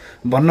यसरी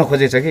भन्न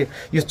खोजेछ कि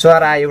यो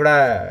चरा एउटा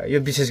यो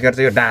विशेष गरेर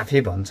चाहिँ यो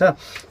डाँफे भन्छ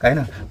होइन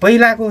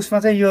पहिलाको उसमा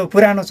चाहिँ यो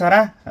पुरानो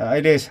चरा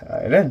अहिले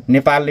होइन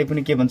नेपालले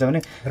पनि के भन्छ भने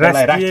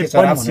राष्ट्रिय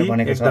चरा भनेर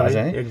भनेको छ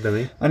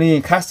है अनि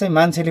खास चाहिँ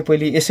मान्छेले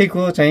पहिले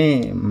यसैको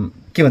चाहिँ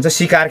के भन्छ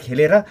शिकार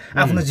खेलेर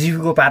आफ्नो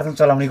जीविकोपार्जन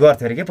चलाउने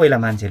गर्थ्यो अरे के पहिला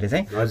मान्छेले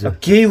चाहिँ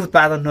केही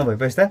उत्पादन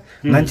नभएपछि त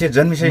मान्छे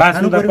जन्मिसकेको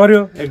खानु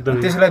पर्यो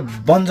त्यसलाई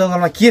वन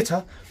जङ्गलमा के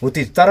छ हो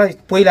त्यो तर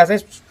पहिला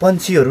चाहिँ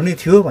पन्छीहरू नै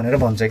थियो भनेर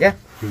भन्छ क्या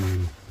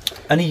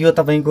अनि यो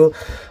तपाईँको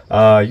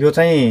यो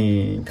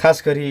चाहिँ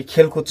खास गरी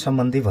खेलकुद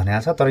सम्बन्धी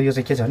भनेको छ तर यो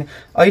चाहिँ के छ भने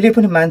अहिले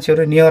पनि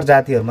मान्छेहरू नियर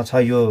जातिहरूमा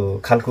छ यो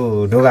खालको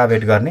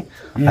ढोगाभेट गर्ने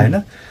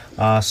होइन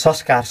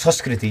संस्कार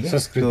संस्कृति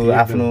त्यो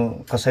आफ्नो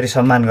कसरी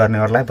सम्मान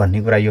गर्नेहरूलाई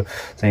भन्ने कुरा यो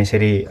चाहिँ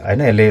यसरी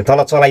होइन यसले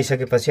तल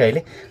चलाइसकेपछि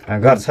अहिले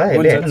गर्छ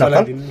यसले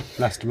नक्कल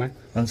लास्टमा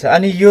हुन्छ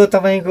अनि यो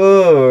तपाईँको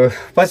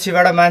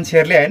पछिबाट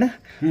मान्छेहरूले होइन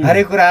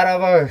हरेक कुराहरू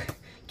अब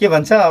के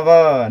भन्छ अब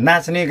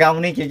नाच्ने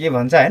गाउने के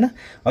भन्छ होइन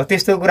अब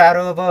त्यस्तो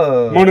कुराहरू अब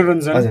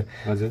मनोरञ्जन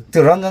हजुर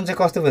त्यो रञ्जन चाहिँ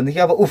कस्तो भनेदेखि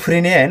अब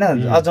उफ्रिने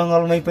होइन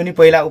जङ्गलमै पनि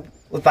पहिला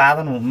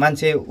उत्पादन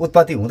मान्छे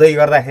उत्पत्ति हुँदै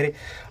गर्दाखेरि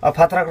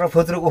फत्रक र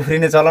फुत्रुक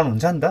उफ्रिने चलन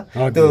हुन्छ नि त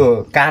त्यो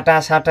काँटा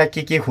साटा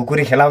के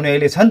खुकुरी खेलाउने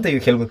अहिले छ नि त यो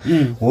खेलकुद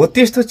हो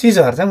त्यस्तो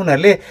चिजहरू चाहिँ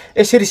उनीहरूले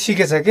यसरी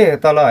सिकेछ के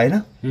तल होइन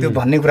त्यो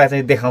भन्ने कुरा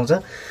चाहिँ देखाउँछ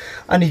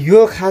अनि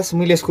यो खास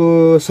मैले यसको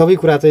सबै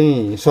कुरा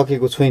चाहिँ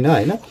सकेको छुइनँ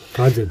होइन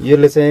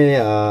यसले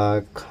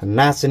चाहिँ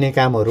नाच्ने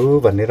कामहरू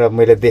भनेर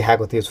मैले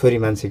देखाएको थियो छोरी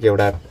मान्छेको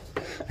एउटा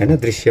होइन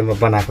दृश्यमा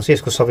बनाएको छ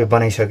यसको सबै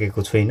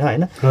बनाइसकेको छुइनँ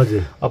होइन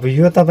अब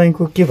यो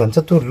तपाईँको के भन्छ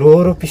त्यो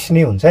लोहोरो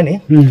पिस्ने हुन्छ नि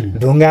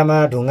ढुङ्गामा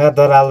ढुङ्गा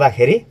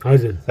दराल्दाखेरि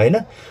होइन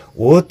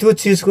हो त्यो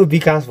चिजको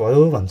विकास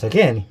भयो भन्छ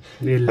के अनि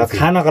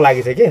खानको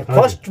लागि चाहिँ के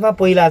फर्स्टमा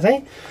पहिला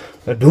चाहिँ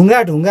ढुङ्गा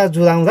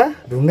जुदाउँदा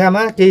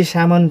ढुङ्गामा केही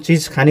सामान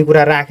चिज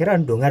खानेकुरा राखेर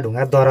अनि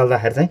ढुङ्गा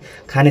दराल्दाखेरि चाहिँ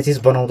खाने चिज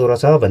बनाउँदो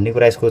रहेछ भन्ने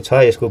कुरा यसको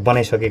छ यसको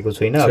बनाइसकेको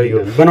छुइनँ अब यो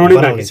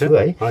बनाउने छु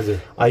है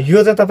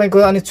यो चाहिँ तपाईँको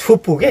अनि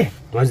छुप्पु के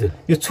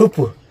यो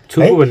छुप्पु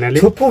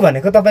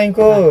भनेको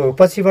तपाईँको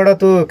पछिबाट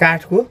त्यो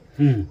काठको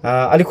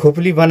अलिक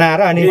खोपली बनाएर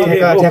अनि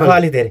ठ्याक्क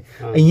अलिक धेरै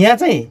यहाँ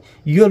चाहिँ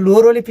यो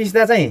लोहोरोले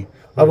पिस्दा चाहिँ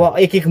अब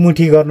एक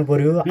मुठी गर्नु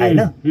पर्यो होइन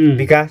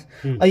विकास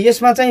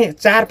यसमा चाहिँ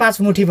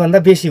 4-5 मुठी भन्दा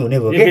बेसी हुने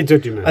भयो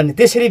कि अनि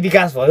त्यसरी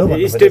विकास भयो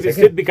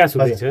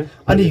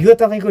अनि यो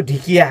तपाईँको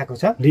ढिकी आएको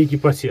छ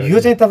यो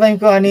चाहिँ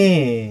तपाईँको अनि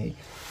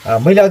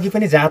मैले अघि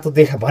पनि जाँतो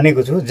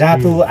भनेको छु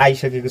जाँतो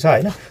आइसकेको छ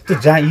होइन त्यो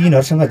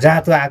यिनीहरूसँग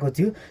जाँतो आएको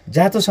थियो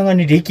जाँतोसँग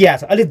नि ढिकी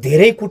आएको छ अलिक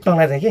धेरै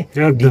कुट्नलाई त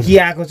के ढिकी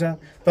आएको छ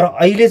तर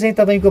अहिले चाहिँ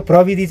तपाईँको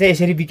प्रविधि चाहिँ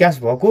यसरी विकास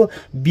भएको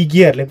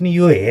विज्ञहरूले पनि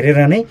यो हेरेर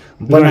नै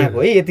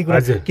बनाएको है यति कुरा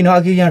किन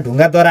अघि यहाँ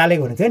ढुङ्गा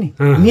दरालेको हुन्थ्यो नि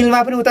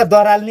मिलमा पनि उता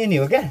दराल्ने नि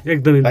हो क्या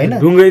होइन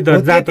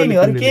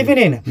केही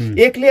पनि होइन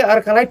एकले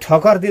अर्कालाई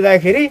ठक्कर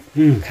दिँदाखेरि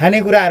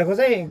खानेकुराहरूको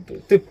चाहिँ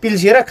त्यो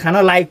पिल्सिएर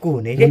खान लायकको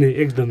हुने कि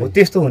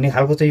त्यस्तो हुने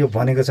खालको चाहिँ यो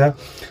भनेको छ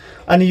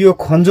अनि यो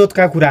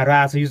खन्जोतका कुराहरू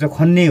आएको छ यो चाहिँ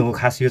खन्ने हो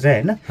खास यो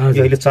चाहिँ होइन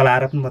यो अहिले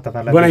चलाएर पनि म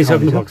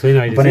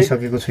तपाईँलाई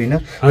बनाइसकेको छुइनँ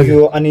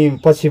यो अनि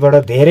पछिबाट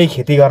धेरै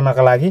खेती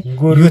गर्नका लागि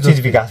यो चिज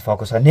विकास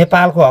भएको छ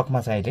नेपालको हकमा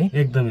चाहिँ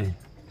अहिले एकदमै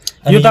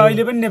यो त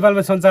अहिले पनि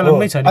नेपालमा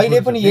सञ्चालनमै छ अहिले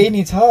पनि यही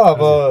नै छ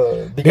अब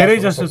धेरै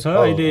जस्तो छ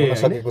अहिले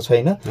सकेको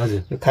छैन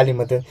खाली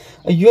मात्रै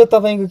यो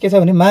तपाईँको के छ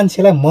भने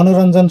मान्छेलाई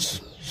मनोरञ्जन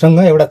सँग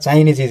एउटा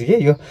चाहिने चिज के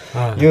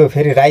यो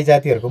फेरि राई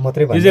जातिहरूको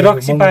मात्रै भन्छ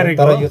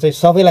तर यो चाहिँ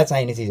सबैलाई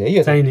चाहिने चिज है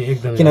यो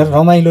किनभने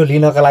रमाइलो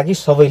लिनका लागि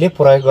सबैले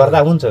प्रयोग गर्दा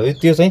हुन्छ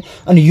त्यो चाहिँ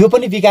अनि यो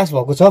पनि विकास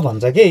भएको छ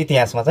भन्छ के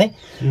इतिहासमा चाहिँ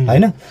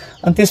होइन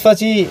अनि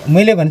त्यसपछि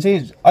मैले भन्छु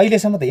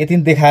अहिलेसम्म त यति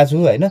देखाएको छु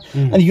होइन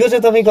अनि यो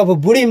चाहिँ तपाईँको अब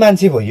बुढी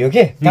मान्छे भयो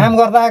के काम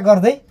गर्दा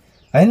गर्दै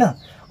होइन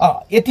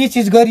यति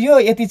चिज गरियो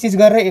यति चिज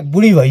गरेर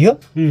बुढी भयो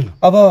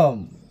अब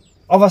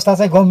अवस्था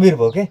चाहिँ गम्भीर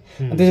भयो के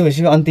त्यसो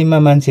भएपछि अन्तिममा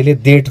मान्छेले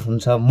डेट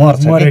हुन्छ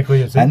मर्छ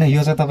होइन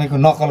यो चाहिँ तपाईँको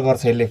नकल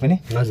गर्छ यसले पनि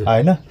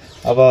होइन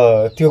अब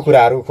त्यो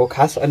कुराहरूको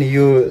खास अनि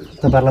यो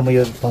तपाईँहरूलाई म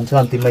यो भन्छु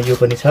अन्तिममा यो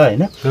पनि छ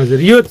होइन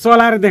हजुर यो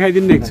चलाएर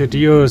देखाइदिनु न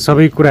एकचोटि यो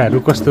सबै कुराहरू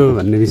कस्तो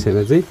भन्ने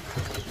विषयमा चाहिँ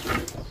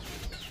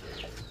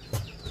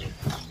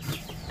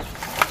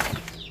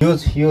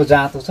यो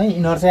जाँतो चाहिँ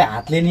यिनीहरू चाहिँ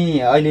हातले नि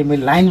अहिले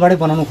मैले लाइनबाटै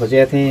बनाउनु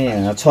खोजेको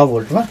थिएँ 6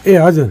 भोल्टमा ए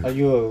हजुर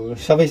यो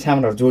सबै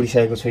सामानहरू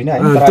जोडिसकेको छुइनँ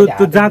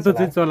त्यो जाँतो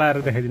चाहिँ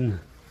चलाएर देखाइदिनु न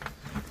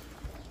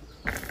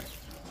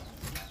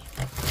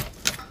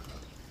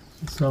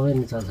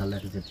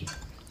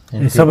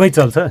सबै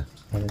चल्छ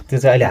त्यो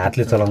चाहिँ अहिले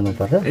हातले चलाउनु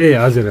पर्छ ए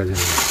हजुर हजुर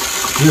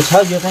यो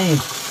छ यो चाहिँ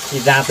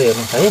जाँतो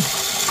हेर्नुहोस् है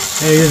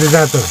ए यो चाहिँ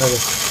जाँतो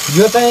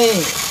यो चाहिँ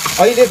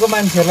अहिलेको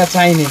मान्छेहरूलाई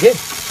चाहिने के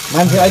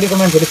अहिलेको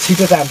मान्छेले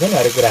छिटो चाहन्छ नि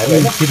हरेक कुराहरू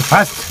होइन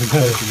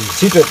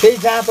छिटो त्यही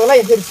जाँतोलाई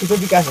यसरी छिटो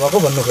विकास भएको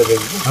भन्नु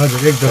खोजेको कि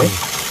हजुर एकदम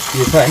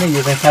यो छ होइन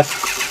यो चाहिँ खास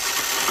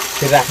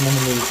फेरि राख्नु पनि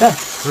मिल्छ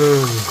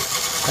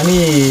अनि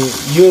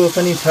यो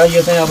पनि छ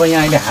यो चाहिँ अब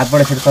यहाँ अहिले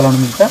हातबाट फेरि चलाउनु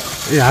मिल्छ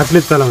ए हातले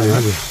चलाउने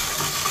हजुर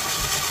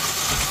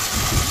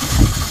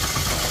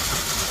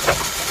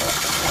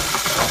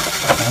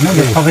होइन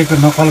यो सबैको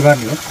नकल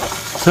गर्ने हो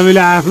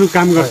सबैले आफ्नो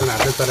काम गर्छन्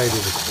हातले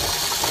चलाइदिनु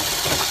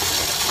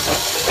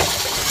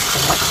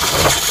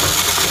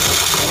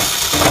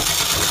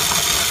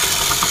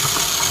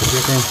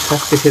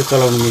त्यसरी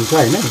चलाउनु मिल्छ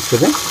होइन यसको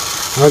चाहिँ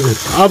हजुर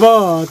अब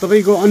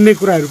तपाईँको अन्य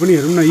कुराहरू पनि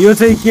हेरौँ न यो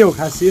चाहिँ के हो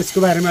खास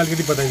यसको बारेमा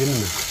अलिकति बताइदिनु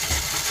न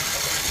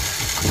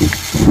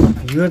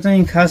यो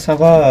चाहिँ खास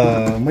अब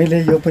मैले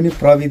यो पनि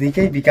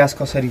प्रविधिकै विकास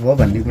कसरी भयो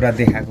भन्ने कुरा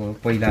देखाएको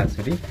पहिला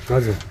यसरी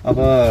हजुर अब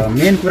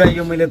मेन कुरा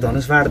यो मैले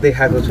धनुषबाट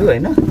देखाएको छु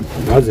होइन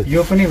हजुर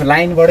यो पनि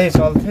लाइनबाटै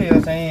चल्थ्यो यो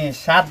चाहिँ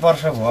 7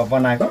 वर्ष भयो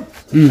बनाएको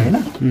होइन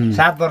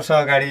 7 वर्ष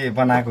अगाडि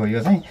बनाएको यो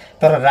चाहिँ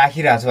तर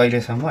राखिरहेको छु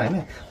अहिलेसम्म होइन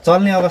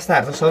चल्ने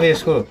अवस्थाहरू त सबै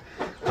यसको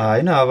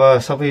होइन अब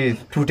सबै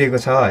टुटेको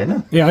छ होइन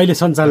ए अहिले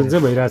सञ्चालन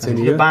चाहिँ भइरहेको छ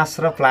नि यो बाँस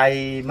र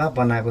प्लाईमा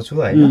बनाएको छु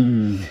होइन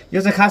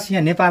यो चाहिँ खास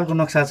यहाँ नेपालको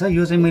नक्सा छ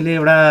यो चाहिँ मैले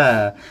एउटा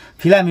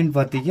फिलामेन्ट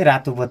बत्ती के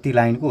रातो बत्ती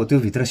लाइनको हो त्यो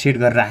भित्र सेट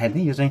गरेर राखेको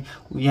थिएँ यो चाहिँ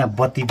यहाँ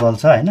बत्ती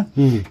बल्छ होइन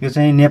यो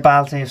चाहिँ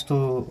नेपाल चाहिँ यस्तो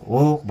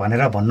हो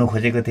भनेर भन्नु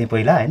खोजेको थिएँ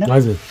पहिला होइन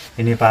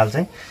यो नेपाल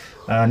चाहिँ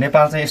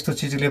नेपाल चाहिँ यस्तो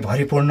चिजले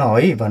भरिपूर्ण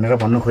है भनेर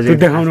भन्नु खोजेको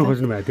देखाउन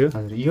खोज्नु भएको थियो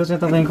हजुर यो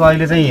चाहिँ तपाईँको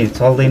अहिले चाहिँ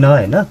चल्दैन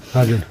होइन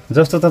हजुर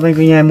जस्तो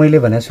तपाईँको यहाँ मैले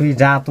भनेको छु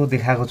जाँतो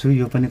देखाएको छु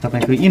यो पनि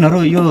तपाईँको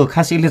यिनीहरू यो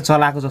खास यसले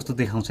चलाएको जस्तो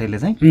देखाउँछ यसले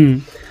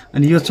चाहिँ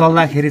अनि यो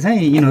चल्दाखेरि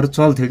चाहिँ यिनीहरू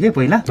चल्थ्यो कि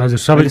पहिला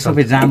हजुर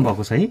सबै जाम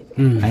भएको छ है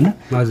होइन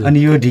अनि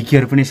यो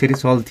ढिकीहरू पनि यसरी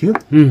चल्थ्यो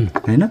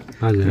होइन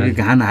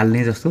घान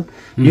हाल्ने जस्तो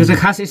यो चाहिँ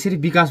खास यसरी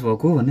विकास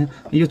भएको भने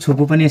यो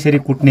छुपु पनि यसरी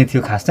कुट्ने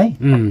थियो खास चाहिँ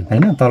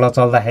होइन तल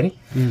चल्दाखेरि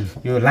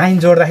यो लाइन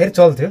जोड्दाखेरि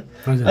चल्थ्यो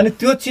अनि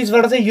त्यो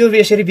चिजबाट चाहिँ यो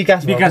यसरी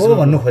विकास भएको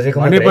भन्नु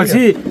खोजेको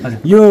भनेपछि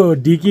यो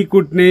ढिकी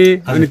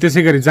कुट्ने अनि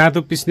त्यसै गरी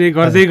जाँतो पिस्ने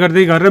गर्दै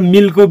गर्दै गरेर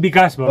मिलको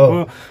विकास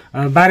भएको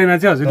बारेमा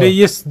चाहिँ हजुरले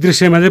यस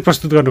दृश्यमा चाहिँ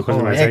प्रस्तुत गर्नु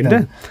खोज्नु भएको छ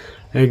होइन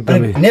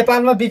एकदमै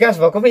नेपालमा विकास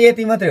भएको पनि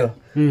यति मात्रै हो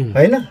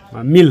होइन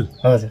मिल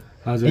हजुर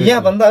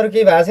यहाँ भन्दा अरू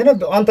केही भएको छैन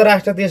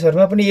अन्तर्राष्ट्रिय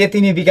देशहरूमा पनि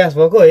यति नै विकास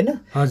भएको होइन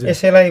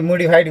यसैलाई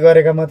मोडिफाइड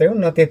गरेका मात्रै हो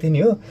न त्यति नै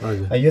हो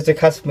यो चाहिँ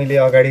खास मैले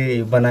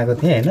अगाडि बनाएको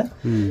थिएँ होइन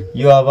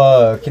यो अब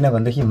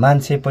किनभनेदेखि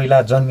मान्छे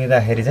पहिला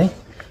जन्मिँदाखेरि चाहिँ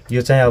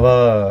यो चाहिँ अब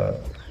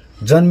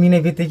जन्मिने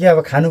बित्तिकै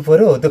अब खानु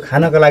पर्यो त्यो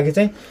खानको लागि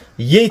चाहिँ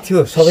यही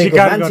थियो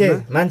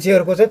सबैको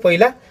मान्छेहरूको चाहिँ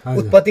पहिला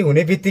उत्पत्ति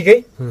हुने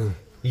बित्तिकै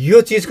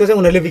यो चिजको चाहिँ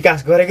उनीहरूले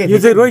विकास गरेकै यो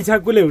चाहिँ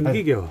रोइछाकुले हुन्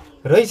कि के हो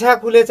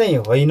रैछाकुले चाहिँ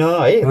होइन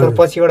है तर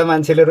पछिबाट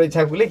मान्छेले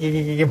रैछाकुले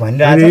के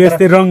भनिरहेको छ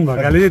यस्तै रङ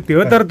भएकाले चाहिँ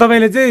त्यो तर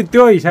तपाईँले चाहिँ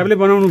त्यो हिसाबले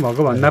बनाउनु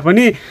भएको भन्दा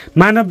पनि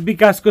मानव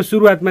विकासको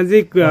सुरुवातमा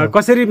चाहिँ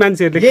कसरी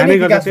मान्छेहरूले खाने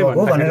गर्थे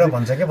भनेर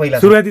भन्छ के पहिला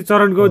सुरुवाती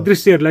चरणको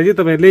दृश्यहरूलाई चाहिँ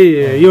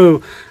तपाईँहरूले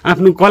यो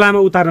आफ्नो कलामा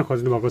उतार्न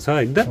खोज्नु भएको छ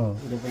होइन त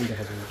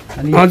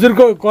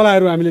हजुरको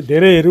कलाहरू हामीले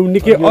धेरै हेरौँ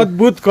निकै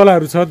अद्भुत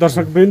कलाहरू छ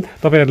दर्शकवृन्द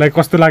तपाईँहरूलाई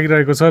कस्तो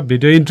लागिरहेको छ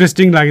भिडियो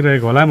इन्ट्रेस्टिङ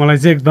लागिरहेको होला मलाई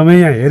चाहिँ एकदमै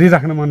यहाँ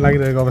हेरिराख्न मन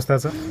लागिरहेको अवस्था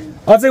छ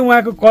अझै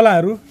उहाँको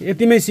कलाहरू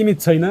यतिमै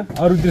सीमित छैन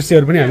अरू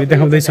दृश्यहरू पनि हामी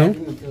देखाउँदैछौँ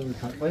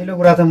पहिलो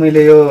कुरा त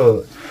मैले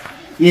यो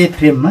ए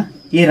फ्रेममा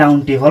ए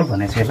राउन्ड टेबल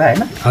भनेको छु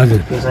होइन हजुर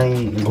त्यो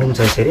चाहिँ घुम्छ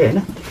यसरी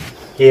होइन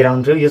ए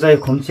राउन्ड टेबल यो चाहिँ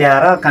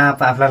खुम्च्याएर कहाँ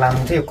आफूलाई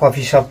लानु चाहिँ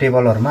कफी सप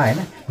टेबलहरूमा होइन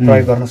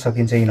प्रयोग गर्न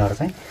सकिन्छ यिनीहरू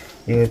चाहिँ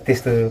यो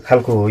त्यस्तो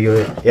खालको हो यो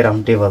ए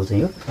राउन्ड टेबल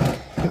चाहिँ यो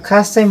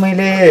खास चाहिँ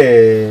मैले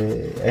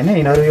होइन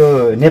यिनीहरू यो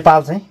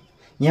नेपाल चाहिँ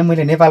यहाँ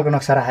मैले नेपालको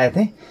नक्सा राखेको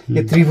थिएँ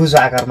यो त्रिभुज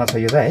आकारमा छ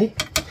यो चाहिँ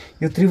है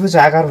यो त्रिभुज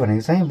आकार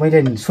भनेको चाहिँ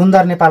मैले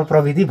सुन्दर नेपाल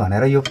प्रविधि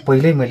भनेर यो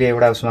पहिल्यै मैले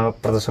एउटा उसमा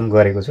प्रदर्शन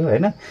गरेको छु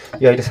होइन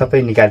यो अहिले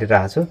सबै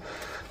निकालिरहेको छु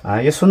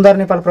यो सुन्दर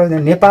नेपाल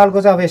प्रविधि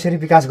नेपालको चाहिँ अब यसरी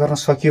विकास गर्न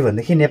सकियो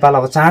भनेदेखि नेपाल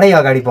अब चाँडै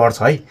अगाडि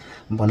बढ्छ है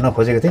भन्न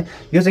खोजेको थिएँ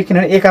यो चाहिँ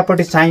किनभने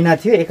एकापट्टि चाइना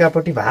थियो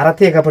एकापट्टि भारत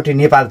थियो एकापट्टि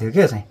नेपाल थियो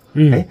क्या चाहिँ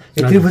है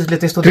यो त्रिभुजले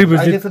त्यस्तो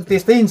अहिले त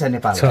त्यस्तै छ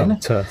नेपाल होइन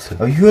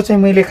यो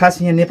चाहिँ मैले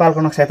खास यहाँ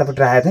नेपालको नक्सा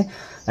यतापट्टि राखेको थिएँ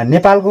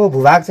नेपालको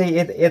भूभाग चाहिँ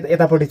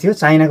यतापट्टि थियो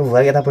चाइनाको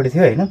भूभाग यतापट्टि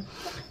थियो होइन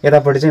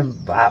यतापट्टि चाहिँ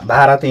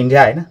भारत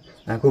इन्डिया होइन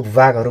को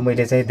भूभागहरू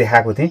मैले चाहिँ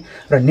देखाएको थिएँ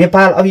र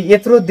नेपाल अब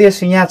यत्रो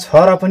देश यहाँ छ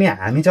र पनि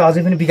हामी चाहिँ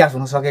अझै पनि विकास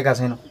हुन सकेका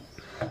छैनौँ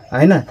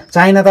होइन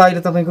चाइना त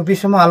अहिले तपाईँको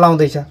विश्वमा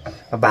हल्लाउँदैछ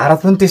भारत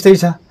पनि त्यस्तै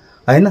छ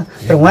होइन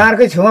तर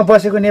उहाँहरूकै छेउमा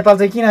बसेको नेपाल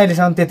चाहिँ किन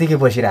अहिलेसम्म त्यतिकै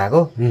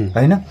बसिरहेको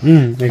होइन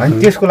अनि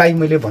त्यसको लागि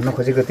मैले भन्न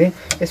खोजेको थिएँ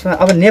यसमा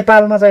अब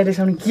नेपालमा चाहिँ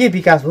अहिलेसम्म के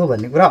विकास हो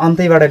भन्ने कुरा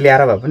अन्तैबाट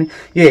ल्याएर भए पनि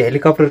यो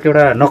हेलिकप्टरको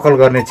एउटा नक्कल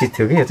गर्ने चिज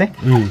थियो कि यो चाहिँ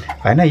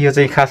होइन यो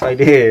चाहिँ खास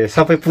अहिले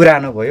सबै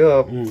पुरानो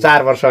भयो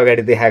 4 वर्ष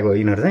अगाडि देखाएको हो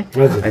यिनीहरू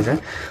चाहिँ है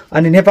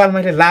अनि नेपाल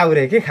मैले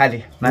लाउरे के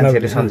खालि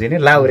मान्छेहरूले सम्झिने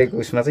लाउरेको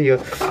उसमा चाहिँ यो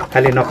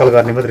खालि नक्कल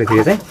गर्ने मात्रै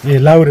थियो चाहिँ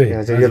लाउरे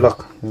यो लक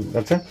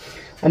गर्छ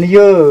अनि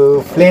यो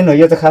प्लेन हो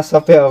यो त खास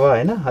सबै अब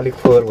होइन अलिक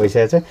फोहोर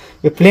भइसकेको छ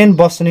यो प्लेन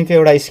बस्नेको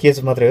एउटा स्केच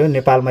मात्रै हो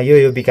नेपालमा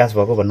यो विकास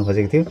भएको भन्नु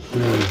खोजेको थियो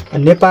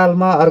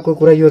नेपालमा अर्को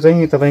कुरा यो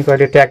चाहिँ तपाईँको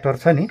अहिले ट्र्याक्टर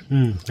छ नि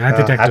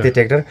हात्ती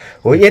ट्र्याक्टर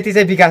हो यति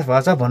चाहिँ विकास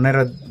भएछ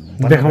भनेर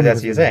देखाउँदा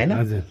यो चाहिँ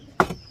होइन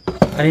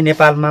अनि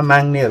नेपालमा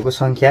माग्नेहरूको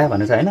सङ्ख्या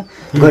भनेर चाहिँ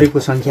होइन गरिबको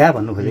सङ्ख्या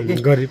भन्नु खोजेको कि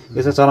यो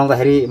चाहिँ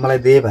चलाउँदाखेरि मलाई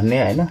दे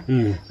भन्ने होइन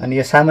अनि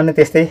यो सामान्य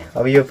त्यस्तै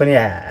अब यो पनि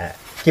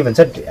के भन्छ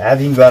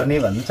ह्याभिङ गर्ने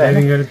भन्छ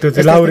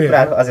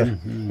हजुर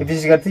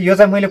विशेष गरी यो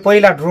चाहिँ मैले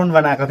पहिला ड्रोन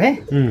बनाएको थिएँ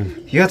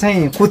यो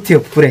चाहिँ कुद्थ्यो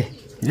पुरै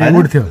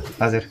उड्थ्यो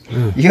हजुर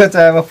यो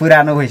चाहिँ अब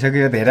पुरानो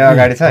भइसक्यो धेरै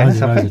अगाडि छ होइन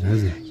सबै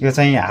यो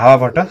चाहिँ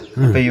हावाबाट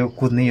सबै यो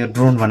कुद्ने यो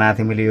ड्रोन बनाएको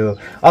थिएँ मैले यो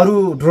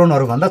अरू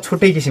ड्रोनहरू भन्दा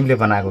छुट्टै किसिमले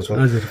बनाएको छु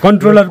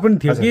कन्ट्रोलर पनि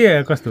थियो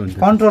कि कस्तो हुन्छ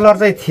कन्ट्रोलर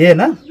चाहिँ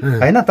थिएन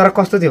होइन तर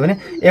कस्तो थियो भने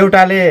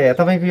एउटाले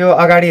तपाईँको यो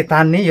अगाडि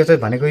तान्ने यो चाहिँ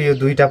भनेको यो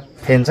दुईटा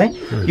फेन चाहिँ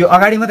यो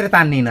अगाडि मात्रै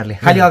तान्ने यिनीहरूले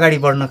खालि अगाडि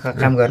बढ्न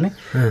काम गर्ने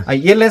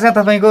यसले चाहिँ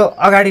तपाईँको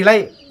अगाडिलाई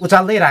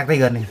उचाल्दै राख्दै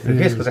गर्ने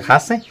यसको चाहिँ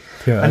खास चाहिँ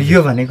अनि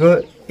यो भनेको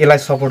यसलाई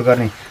सपोर्ट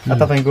गर्ने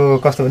तपाईँको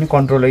कस्तो भने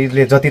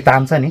कन्ट्रोलरले जति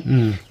तान्छ नि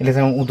यसले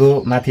चाहिँ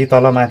उँधो माथि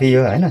तल माथि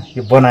यो होइन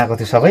यो बनाएको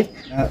थियो सबै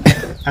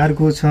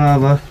अर्को छ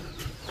अब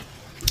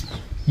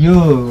यो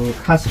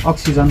खास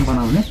अक्सिजन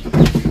बनाउने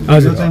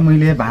जो चाहिँ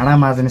मैले भाँडा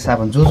माझ्ने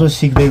साबुन जो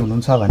सिक्दै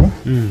हुनुहुन्छ भने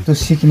त्यो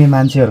सिक्ने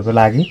मान्छेहरूको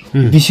लागि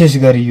विशेष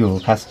गरी यो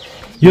खास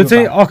यो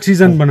चाहिँ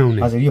अक्सिजन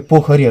बनाउने हजुर यो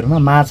पोखरीहरूमा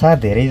माछा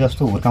धेरै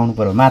जस्तो हुर्काउनु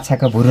पर्यो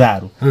माछाका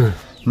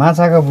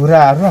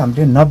भुराहरू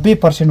हामीले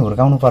 90%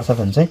 हुर्काउनु पर्छ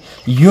भने चाहिँ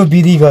यो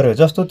विधि गर्यो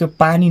जस्तो त्यो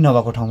पानी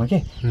नभएको ठाउँमा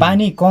के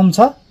पानी कम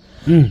छ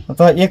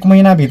त 1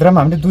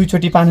 महिनाभित्रमा हामीले 2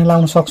 चोटि पानी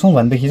लाउन सक्छौँ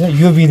भनेदेखि चाहिँ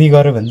यो विधि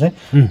गर्यो भने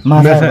चाहिँ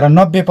माछा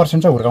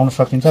 90% चाहिँ हुर्काउन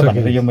सकिन्छ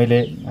भनेर यो मैले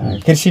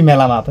कृषि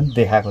मेलामा पनि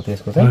देखाएको थिएँ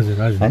यसको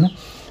चाहिँ हैन।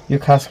 यो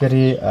खास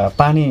गरी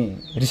पानी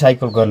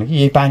रिसाइकल गर्ने कि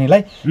यही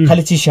पानीलाई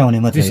खालि चिस्याउने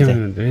मात्रै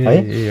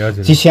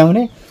है,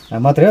 चिस्याउने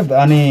मात्रै हो।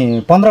 अनि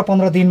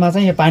 15-15 दिनमा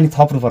चाहिँ यो पानी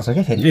थप्नुपर्छ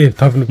क्या फेरि,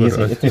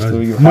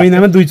 थप्नुपर्छ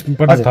महिनामा 2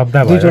 पटक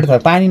थप्दा भयो। 2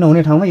 चोटि पानी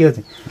नहुने ठाउँमा यो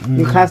चाहिँ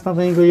यो खास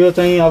तपाईँको यो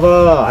चाहिँ अब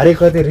हरेक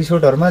कति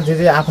रिसोर्टहरूमा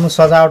जे आफ्नो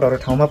सजावटहरू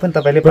ठाउँमा पनि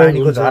तपाईँले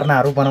पानीको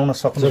झरनाहरू बनाउन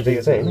सक्नुहुन्छ।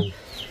 यो चाहिँ हैन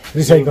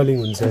रिसाइकलिङ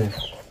हुन्छ।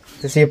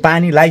 त्यसै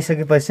पानी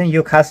लगाइसकेपछि चाहिँ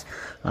यो खास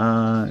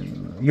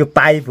यो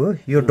पाइप हो,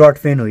 यो डट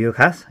पेन हो यो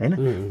खास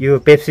हैन। यो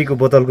पेप्सीको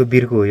बोतलको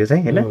बिर्को हो यो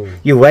चाहिँ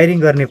हैन। यो वायरिङ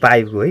गर्ने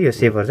पाइपको हो यो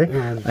सेपर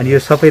चाहिँ। अनि यो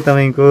सबै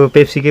तपाईँको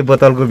पेप्सीकै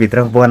बोतलको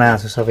भित्र बनाएको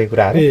छ सबै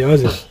कुराहरू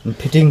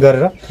फिटिङ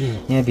गरेर।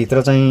 यहाँ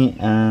भित्र चाहिँ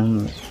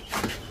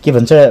के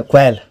भन्छ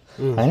कोइल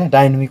हैन,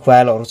 डाइनामिक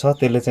कोइलहरू छ,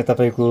 त्यसले चाहिँ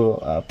तपाईँको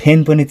फ्यान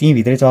पनि त्यही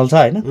भित्रै चल्छ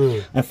हैन।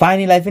 अनि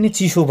पानीलाई पनि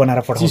चिसो बनाएर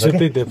पठाउँछ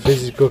के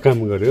फ्रिजको काम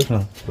गर्यो।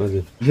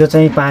 हजुर यो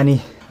चाहिँ पानी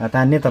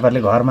तान्ने तपाईँले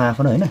घरमा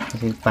आफ्नो हैन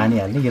पानी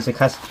हाल्ने। यो चाहिँ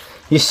खास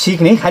यो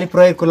सिक्ने खालि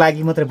प्रयोगको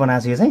लागि मात्रै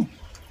बनाएको यो चाहिँ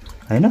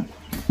हैन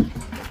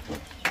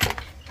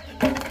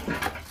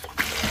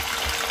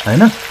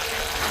हैन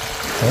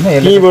हैन।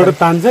 यहीबाट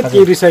तान्छ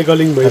के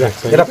रिसाइकलिङ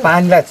भइरहेको छ। र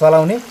पानीलाई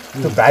चलाउने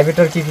त्यो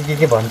भाइब्रेटर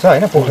के भन्छ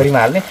हैन, पोखरीमा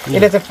हाल्ने।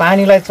 यसले चाहिँ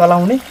पानीलाई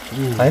चलाउने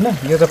हैन।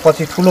 यो चाहिँ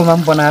पछि ठुलोमा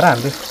पनि बनाएर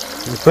हामीले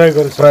प्रयोग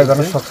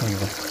गर्न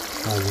सक्छौँ।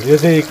 यो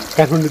चाहिँ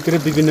काठमाडौँतिर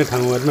विभिन्न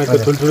ठाउँहरूमा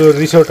ठुल्ठुलो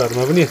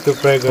रिसोर्टहरूमा पनि यस्तो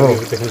प्रयोग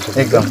गरेको देख्न सक्छ।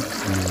 एकदम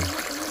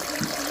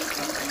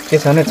के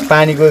छ भने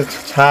पानीको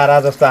छारा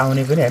जस्तो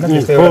आउने पनि हैन,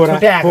 त्यस्तो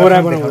फोहरा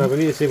बनाउँदा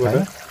पनि यसैबाट।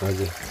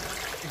 हजुर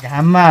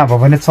घाममा भयो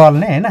भने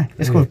चल्ने हैन।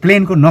 यसको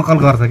प्लेनको नकल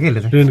गर्छ कि यसले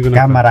चाहिँ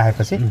घाममा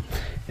राखेपछि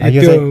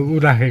यो चाहिँ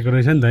राखेको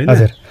रहेछ नि त हैन।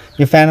 हजुर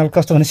यो प्यानल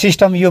कस्तो भने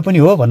सिस्टम यो पनि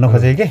हो भन्नु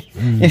खोजेँ कि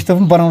यस्तो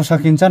पनि बनाउन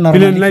सकिन्छ।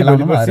 प्लेनलाई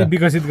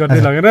विकसित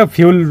गर्दै लगेर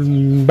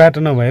फ्युलबाट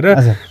नभएर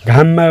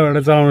घाममाबाट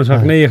चलाउन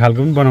सक्ने यो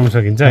खालको पनि बनाउन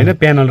सकिन्छ हैन।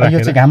 प्यानल राखेर यो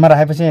चाहिँ घाममा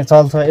राखेपछि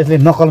चल्छ, यसले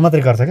नकल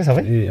मात्रै गर्छ कि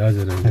सबै।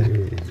 हजुर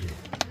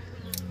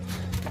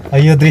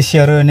यो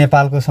दृश्यहरू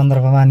नेपालको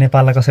सन्दर्भमा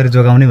नेपाललाई कसरी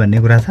जोगाउने भन्ने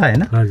कुरा छ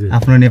हैन।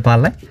 आफ्नो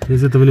नेपाललाई यो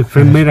चाहिँ तपाईँले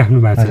फ्रेममै राख्नु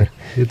भएको छ।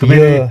 यो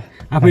तपाईँले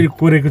आफैले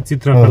कोरेको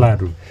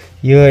चित्रकलाहरू।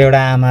 यो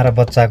एउटा आमा र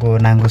बच्चाको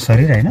नाङ्गो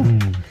शरीर हैन।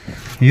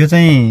 यो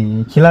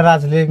चाहिँ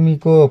खिलराज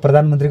रेग्मीको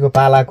प्रधानमन्त्रीको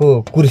पालाको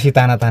कुर्सी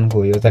तानातानको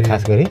हो यो चाहिँ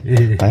खास गरी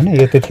हैन।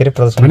 यो त्यतिखेर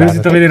प्रदर्शन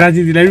भनेपछि तपाईँले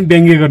राजनीतिलाई पनि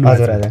व्यङ्ग्य गर्नु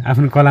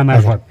आफ्नो कला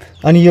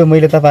मार्फत। अनि यो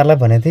मैले तपाईँहरूलाई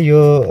भनेको थिएँ यो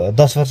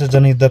 10 वर्ष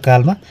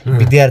जनयुद्धकालमा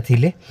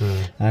विद्यार्थीले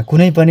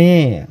कुनै पनि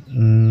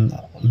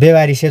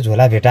बेवारिसे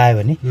झोला भेटायो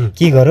भने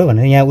के गर्यो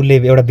भने यहाँ उसले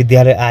एउटा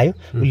विद्यालय आयो,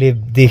 उसले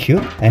देख्यो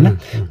हैन,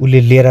 उसले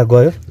लिएर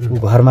गयो, ऊ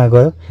घरमा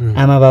गयो,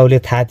 आमा बाउले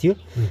थाहा थियो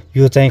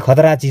यो चाहिँ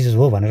खतरा चिज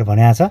हो भनेर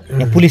भनेको छ।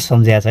 यहाँ पुलिस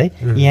सम्झिएको छ है,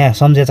 यहाँ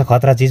सम्झेको छ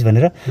खतरा चिज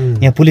भनेर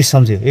यहाँ पुलिस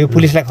सम्झ्यो। यो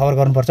पुलिसलाई खबर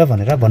गर्नुपर्छ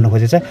भनेर भन्नु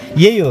खोजेछ।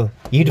 यही हो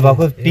हिट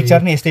भएको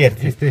पिक्चर नै यस्तै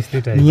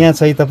हेर्थ्यो। यहाँ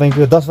चाहिँ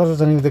तपाईँको 10 वर्ष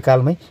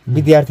जनयुद्धकालमै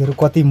विद्यार्थीहरू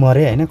कति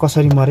मरे हैन,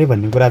 कसरी मरे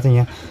भन्ने कुरा चाहिँ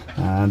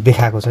यहाँ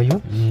देखाएको छ यो।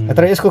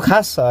 तर यसको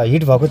खास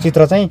हिट भएको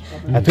चित्र चाहिँ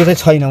त्यो चाहिँ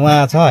छैन,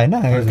 उहाँ छ हैन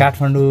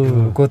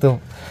काठमाडौँको त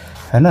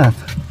हैन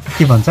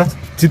के भन्छ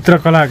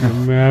चित्रकला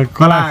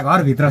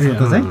कलाघरभित्र छ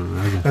त्यो चाहिँ,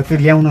 त्यो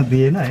ल्याउन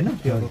दिएन हैन।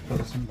 त्यो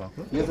प्रदर्शन भएको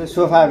यो चाहिँ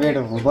सोफा बेड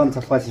बन्छ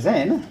पछि चाहिँ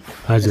हैन।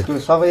 हजुर त्यो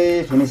सबै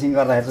फिनिसिङ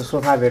गर्दाखेरि चाहिँ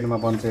सोफा बेडमा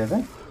बन्छ यो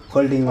चाहिँ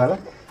फोल्डिङवाला।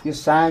 यो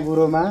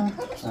साँगुरोमा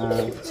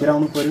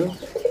छिराउनु पर्यो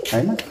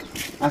हैन।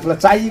 आफूलाई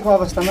चाहिएको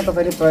अवस्थामा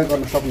तपाईँले प्रयोग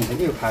गर्न सक्नुहुन्छ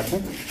कि यो खास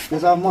चाहिँ। त्यो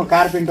चाहिँ म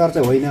कार्पेन्टर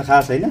चाहिँ होइन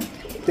खास हैन,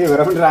 त्यही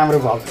भएर पनि राम्रो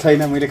भएको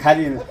छैन। मैले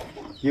खालि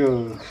यो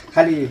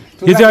चाहिँ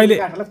अहिले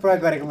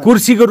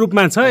कुर्सीको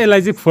रूपमा छ,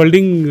 यसलाई चाहिँ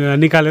फोल्डिङ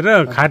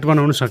निकालेर खाट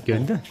बनाउन सक्यो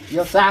नि त।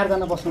 यो 4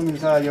 जना बस्नु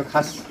मिल्छ यो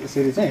खास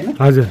यसरी चाहिँ हैन।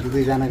 हजुर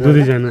 2 जना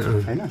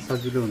हैन,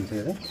 सजिलो हुन्छ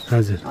यो।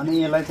 हजुर अनि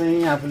यसलाई चाहिँ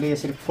आफूले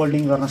यसरी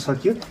फोल्डिङ गर्न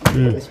सक्यो।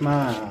 यसमा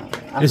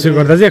यसो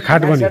गर्दा चाहिँ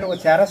खाट बन्यो,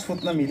 ओछ्याएर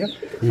सुत्न मिल्यो।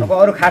 अब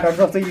अरु खाटहरु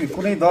जस्तै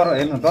कुनै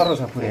दरो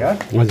छ पुरै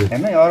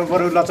हैन, अरु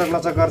बरु लचक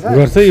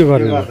गर्छ यो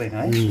गर्दैन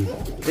है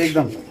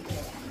एकदम।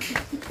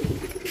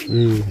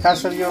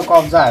 खास गरी यो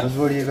कब्जाहरू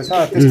जोडिएको छ,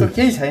 त्यस्तो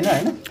केही छैन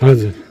हैन।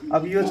 हजुर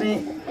अब यो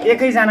चाहिँ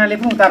एकैजनाले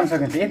पनि उतार्न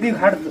सकिन्छ। यदि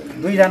खाट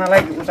 2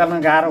 जनालाई उचाल्न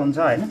गाह्रो हुन्छ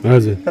हैन।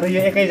 हजुर तर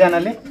यो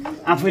एकैजनाले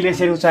आफैले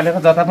यसरी उचालेर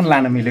जता पनि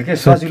लान मिल्यो के,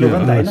 सजिलो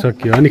पनि त हैन।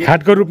 सक्यो। अनि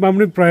खाटको रूपमा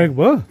पनि प्रयोग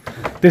भयो,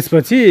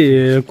 त्यसपछि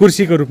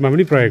कुर्सीको रूपमा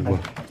पनि प्रयोग भयो।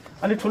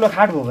 अलि ठुलो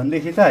खाट भयो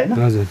भनेदेखि त हैन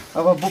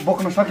अब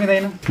बोक्न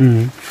सकिँदैन,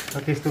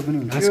 त्यस्तो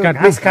पनि हुन्छ।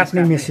 घाँस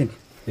काट्ने मेसिन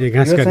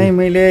घाँस यो चाहिँ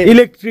मैले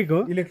इलेक्ट्रिक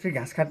हो, इलेक्ट्रिक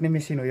घाँस काट्ने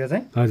मेसिन हो यो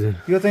चाहिँ। हजुर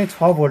यो चाहिँ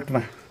 6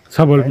 भोल्टमा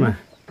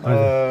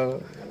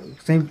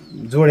चाहिँ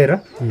जोडेर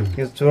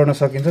यो जोड्न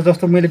सकिन्छ।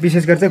 जस्तो मैले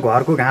विशेष गरी चाहिँ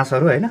घरको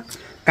घाँसहरू हैन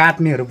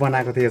काट्नेहरू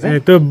बनाएको थिएँ चाहिँ,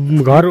 त्यो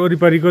घर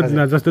वरिपरिको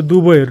जस्तो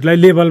दुबोहरूलाई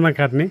लेभलमा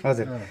काट्ने।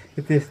 हजुर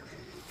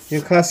यो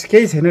खास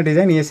केही छैन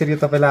डिजाइन यसरी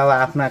तपाईँलाई अब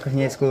आफ्ना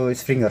कहीँ यसको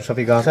स्प्रिङहरू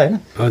सबै गएको छ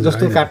होइन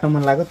जस्तो काट्न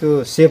मन लाग्यो त्यो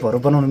सेपहरू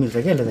बनाउनु मिल्छ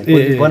क्या यसले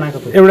चाहिँ बनाएको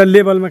एउटा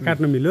लेभलमा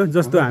काट्न मिल्यो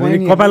जस्तो हामी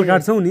कपाल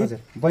काट्छौँ नि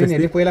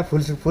बहिनीहरूले पहिला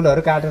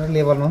फुलहरू काटेर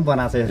लेभलमा पनि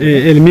बनाएको छ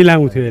यसले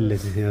मिलाउँथ्यो यसले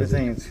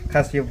चाहिँ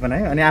खास यो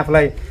बनायो अनि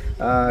आफूलाई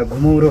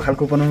घुमौरो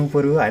खालको बनाउनु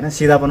पर्यो होइन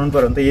सिधा बनाउनु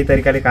पर्यो भने त यही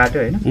तरिकाले काट्यो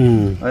होइन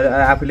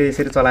आफूले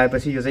यसरी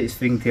चलाएपछि यो चाहिँ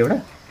स्प्रिङ थियो एउटा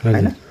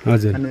होइन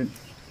अनि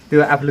त्यो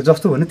आफूले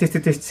जस्तो भन्यो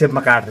त्यस्तै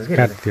सेपमा काट्छ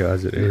काट्थ्यो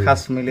हजुर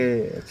खास मैले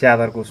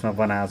च्यादरको उसमा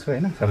बनाएको छु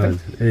होइन सबै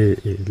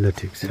ल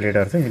ठिक छ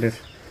ब्लेडहरू चाहिँ यसले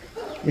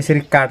यसरी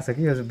काट्छ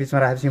कि यो बिचमा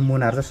राखेपछि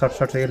मुनाहरू चाहिँ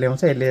सर्ट चाहिँ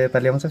ल्याउँछ यसले यता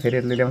ल्याउँछ फेरि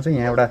यसले ल्याउँछ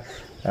यहाँ एउटा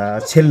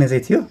छेल्ने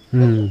चाहिँ थियो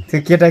त्यो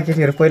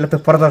केटाकेटीहरू पहिला त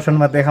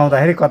प्रदर्शनमा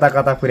देखाउँदाखेरि कता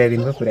कता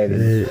पुर्याइदिनु सबै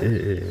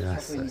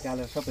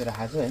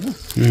राखेको छु होइन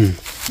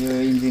यो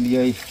इन्जिन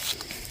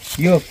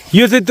यो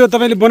चाहिँ त्यो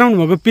तपाईँले बनाउनु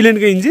भएको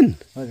प्लेनको इन्जिन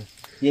हजुर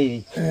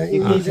यही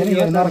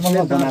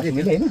नर्मलमा बनाएको छु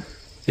मैले होइन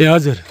ए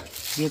हजुर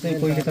यो चाहिँ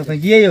पहिले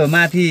तपाईँको यही हो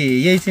माथि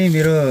यही चाहिँ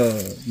मेरो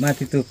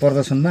माथि त्यो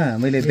प्रदर्शनमा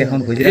मैले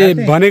देखाउनु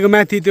खोजिरहेको भनेको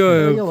माथि त्यो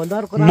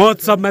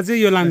महोत्सवमा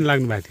चाहिँ यो लानु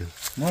लाग्नु भएको थियो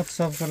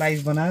महोत्सवको लागि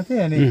बनाएको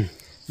थिएँ अनि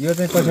यो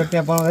चाहिँ पछाडि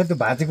त्यहाँ बनाउँदाखेरि त्यो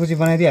भाँचीकुची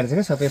बनाइदिइहाल्छ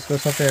क्या सबै यसको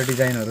सबै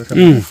डिजाइनहरू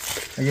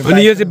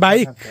अनि यो चाहिँ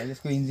बाइक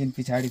यसको इन्जिन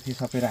पछाडि थियो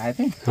सबै राखेको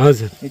थिएँ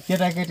हजुर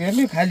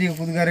केटाकेटीहरूले खालि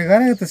कुद गरे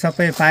त्यो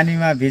सबै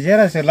पानीमा भिजेर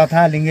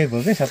लथालिङ्गै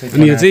भयो क्या सबै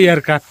अनि यो चाहिँ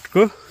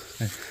एयरक्राफ्टको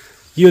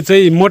यो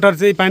चाहिँ मोटर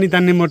चाहिँ पानी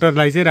तान्ने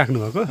मोटरलाई चाहिँ राख्नु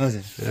भएको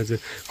हजुर हजुर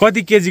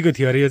कति केजीको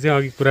थियो अरे यो चाहिँ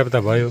अघि कुरा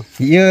त भयो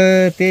यो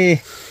त्यही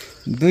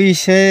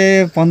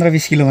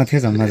 215-20 किलोमा थियो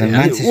जम्मा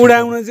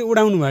उडाउनु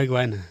भएको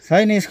भएन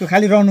छैन यसको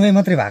खालि रनवे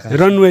मात्रै भएको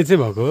रनवे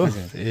चाहिँ भएको हो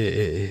ए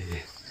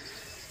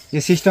यो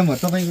सिस्टमहरू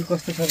तपाईँको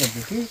कस्तो छ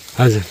भनेदेखि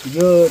हजुर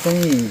यो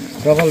चाहिँ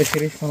डबल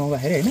सिरिज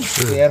बनाउँदाखेरि होइन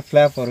एयर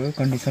फ्ल्यापहरू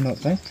कन्डिसनहरू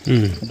चाहिँ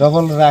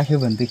डबल राख्यो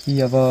भनेदेखि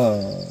अब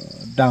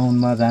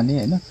डाउनमा जाने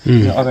होइन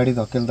अगाडि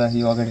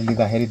धकेल्दाखेरि यो अगाडि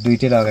लिँदाखेरि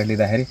दुइटैले अगाडि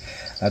लिँदाखेरि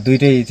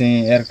दुइटै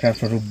चाहिँ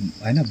एयरक्राफ्टहरू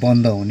होइन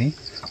बन्द हुने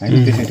होइन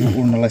त्यसरी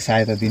उड्नलाई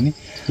सहायता दिने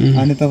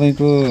अनि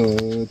तपाईँको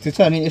त्यो छ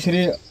अनि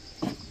यसरी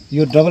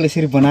यो डबल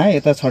यसरी बनायो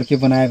यता छड्के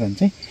बनायो भने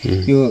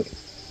चाहिँ यो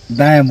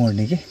दायाँ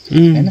मोड्ने कि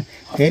होइन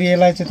फेरि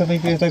यसलाई चाहिँ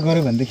तपाईँको यता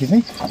गऱ्यो भनेदेखि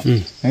चाहिँ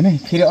होइन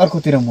फेरि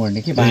अर्कोतिर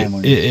मोड्ने कि बायाँ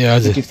मोड्ने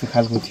त्यस्तो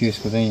खालको थियो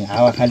यसको चाहिँ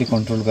हावा खाली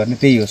कन्ट्रोल गर्ने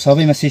त्यही हो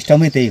सबैमा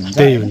सिस्टमै त्यही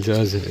हुन्छ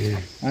हजुर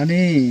अनि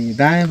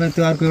दायाँमा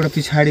त्यो अर्को एउटा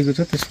पछाडिको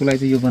छ त्यसको लागि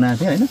चाहिँ यो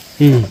बनाएको थियो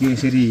होइन यो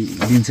यसरी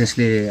दिन्छ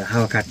यसले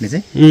हावा काट्ने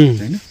चाहिँ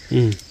होइन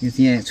यो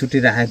त्यहाँ छुट्टी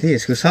राखेको थिएँ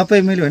यसको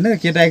सबै मैले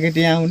होइन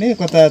केटाकेटी आउने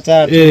कता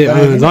चाड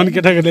झन्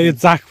केटाकेटी यो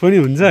चाख पनि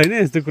हुन्छ होइन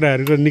यस्तो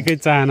कुराहरूको निकै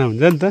चाहना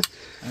हुन्छ नि त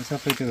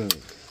सबै त्यो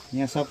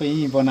यहाँ सबै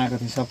यहीँ बनाएको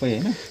थियो सबै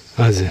होइन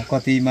हजुर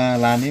कतिमा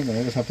लाने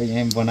भनेर सबै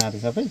यहीँ बनाएको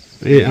थियो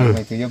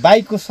सबै यो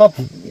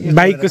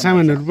बाइकको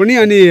सामानहरू पनि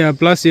अनि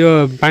प्लस यो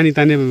पानी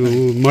तान्ने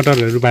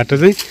मोटरहरूबाट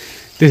चाहिँ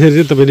त्यसरी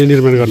चाहिँ तपाईँले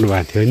निर्माण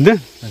गर्नुभएको थियो होइन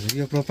त हजुर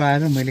यो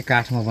प्रोपाएर मैले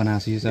काठमा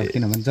बनाएको छु यो चाहिँ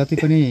किनभने जति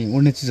पनि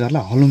उड्ने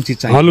चिजहरूलाई हलुङ चिज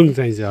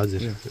चाहिन्छ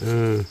हजुर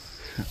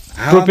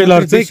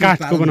प्रोपेलर चाहिँ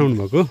काठको बनाउनु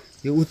भएको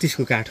यो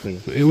उत्तिसको काठको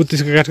यो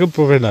उत्तिसको काठको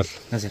प्रोपेलर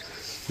हजुर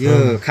यो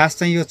खास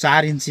चाहिँ यो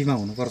 4 इन्चीमा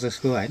हुनुपर्छ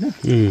यसको होइन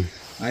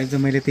अहिले त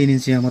मैले 3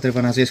 इन्चीमा मात्रै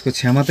बनाएको छु यसको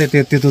क्षमता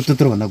त्यो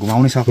त्यत्रोभन्दा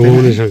घुमाउनै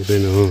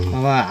सक्दैन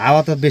अब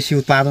हावा त बेसी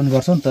उत्पादन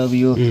गर्छ नि त अब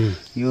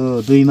यो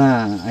 2मा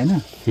होइन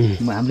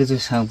हामीले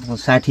चाहिँ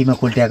 60मा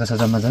कोल्ट्याएको छ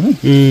जम्मा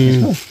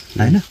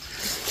होइन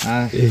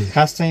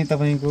खास चाहिँ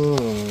तपाईँको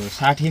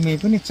 60मै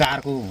पनि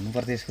 4को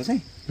हुनुपर्छ यसको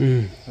चाहिँ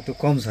त्यो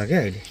कम छ क्या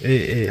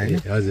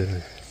अहिले हजुर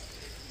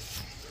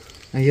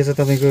यो चाहिँ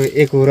तपाईँको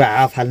एकहोरो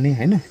हावा फाल्ने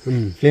होइन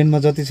प्लेनमा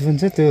जति पनि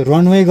छ त्यो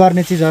रनवे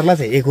गर्ने चिजहरूलाई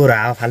चाहिँ एकहोरो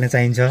हावा फाल्ने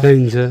चाहिन्छ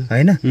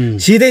होइन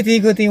सिधै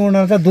त्यहीँको त्यहीँ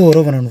उड्न त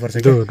दोहोरो बनाउनु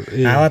पर्छ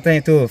हावा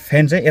चाहिँ त्यो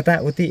फ्यान चाहिँ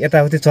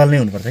यताउति चल्ने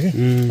हुनुपर्छ कि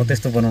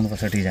त्यस्तो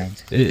बनाउनुपर्छ डिजाइन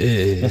चाहिँ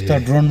जस्तो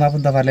ड्रोनमा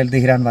पनि तपाईँहरूले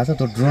देखिरहनु भएको छ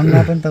त्यो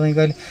ड्रोनमा पनि तपाईँको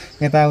अहिले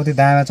यताउति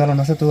दायाँमा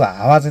चलाउनुहोस् त्यो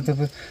हावा चाहिँ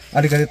त्यो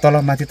अलिकति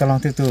तलमाथि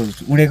तलाउँथ्यो त्यो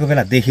उडेको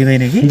बेला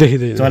देखिँदैन कि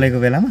चलेको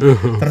बेलामा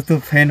तर त्यो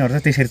फ्यानहरू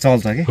चाहिँ त्यसरी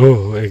चल्छ कि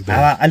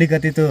हावा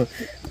अलिकति त्यो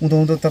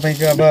उँधो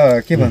तपाईँको अब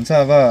के भन्छ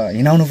अब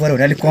हिँडाउनु पर्यो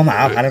भने अलिक कम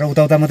हावा फालेर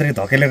उता मात्रै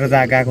धकेलेर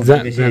गएको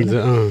बेसी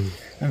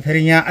अनि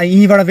फेरि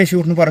यहीँबाट बेसी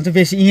उठ्नु पर्यो भने चाहिँ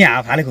बेसी यहीँ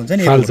हावा फालेको हुन्छ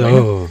नि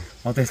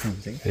हो त्यस्तो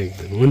हुन्छ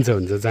एकदम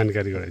हुन्छ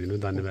जानकारी गराइदिनु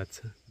धन्यवाद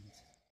छ।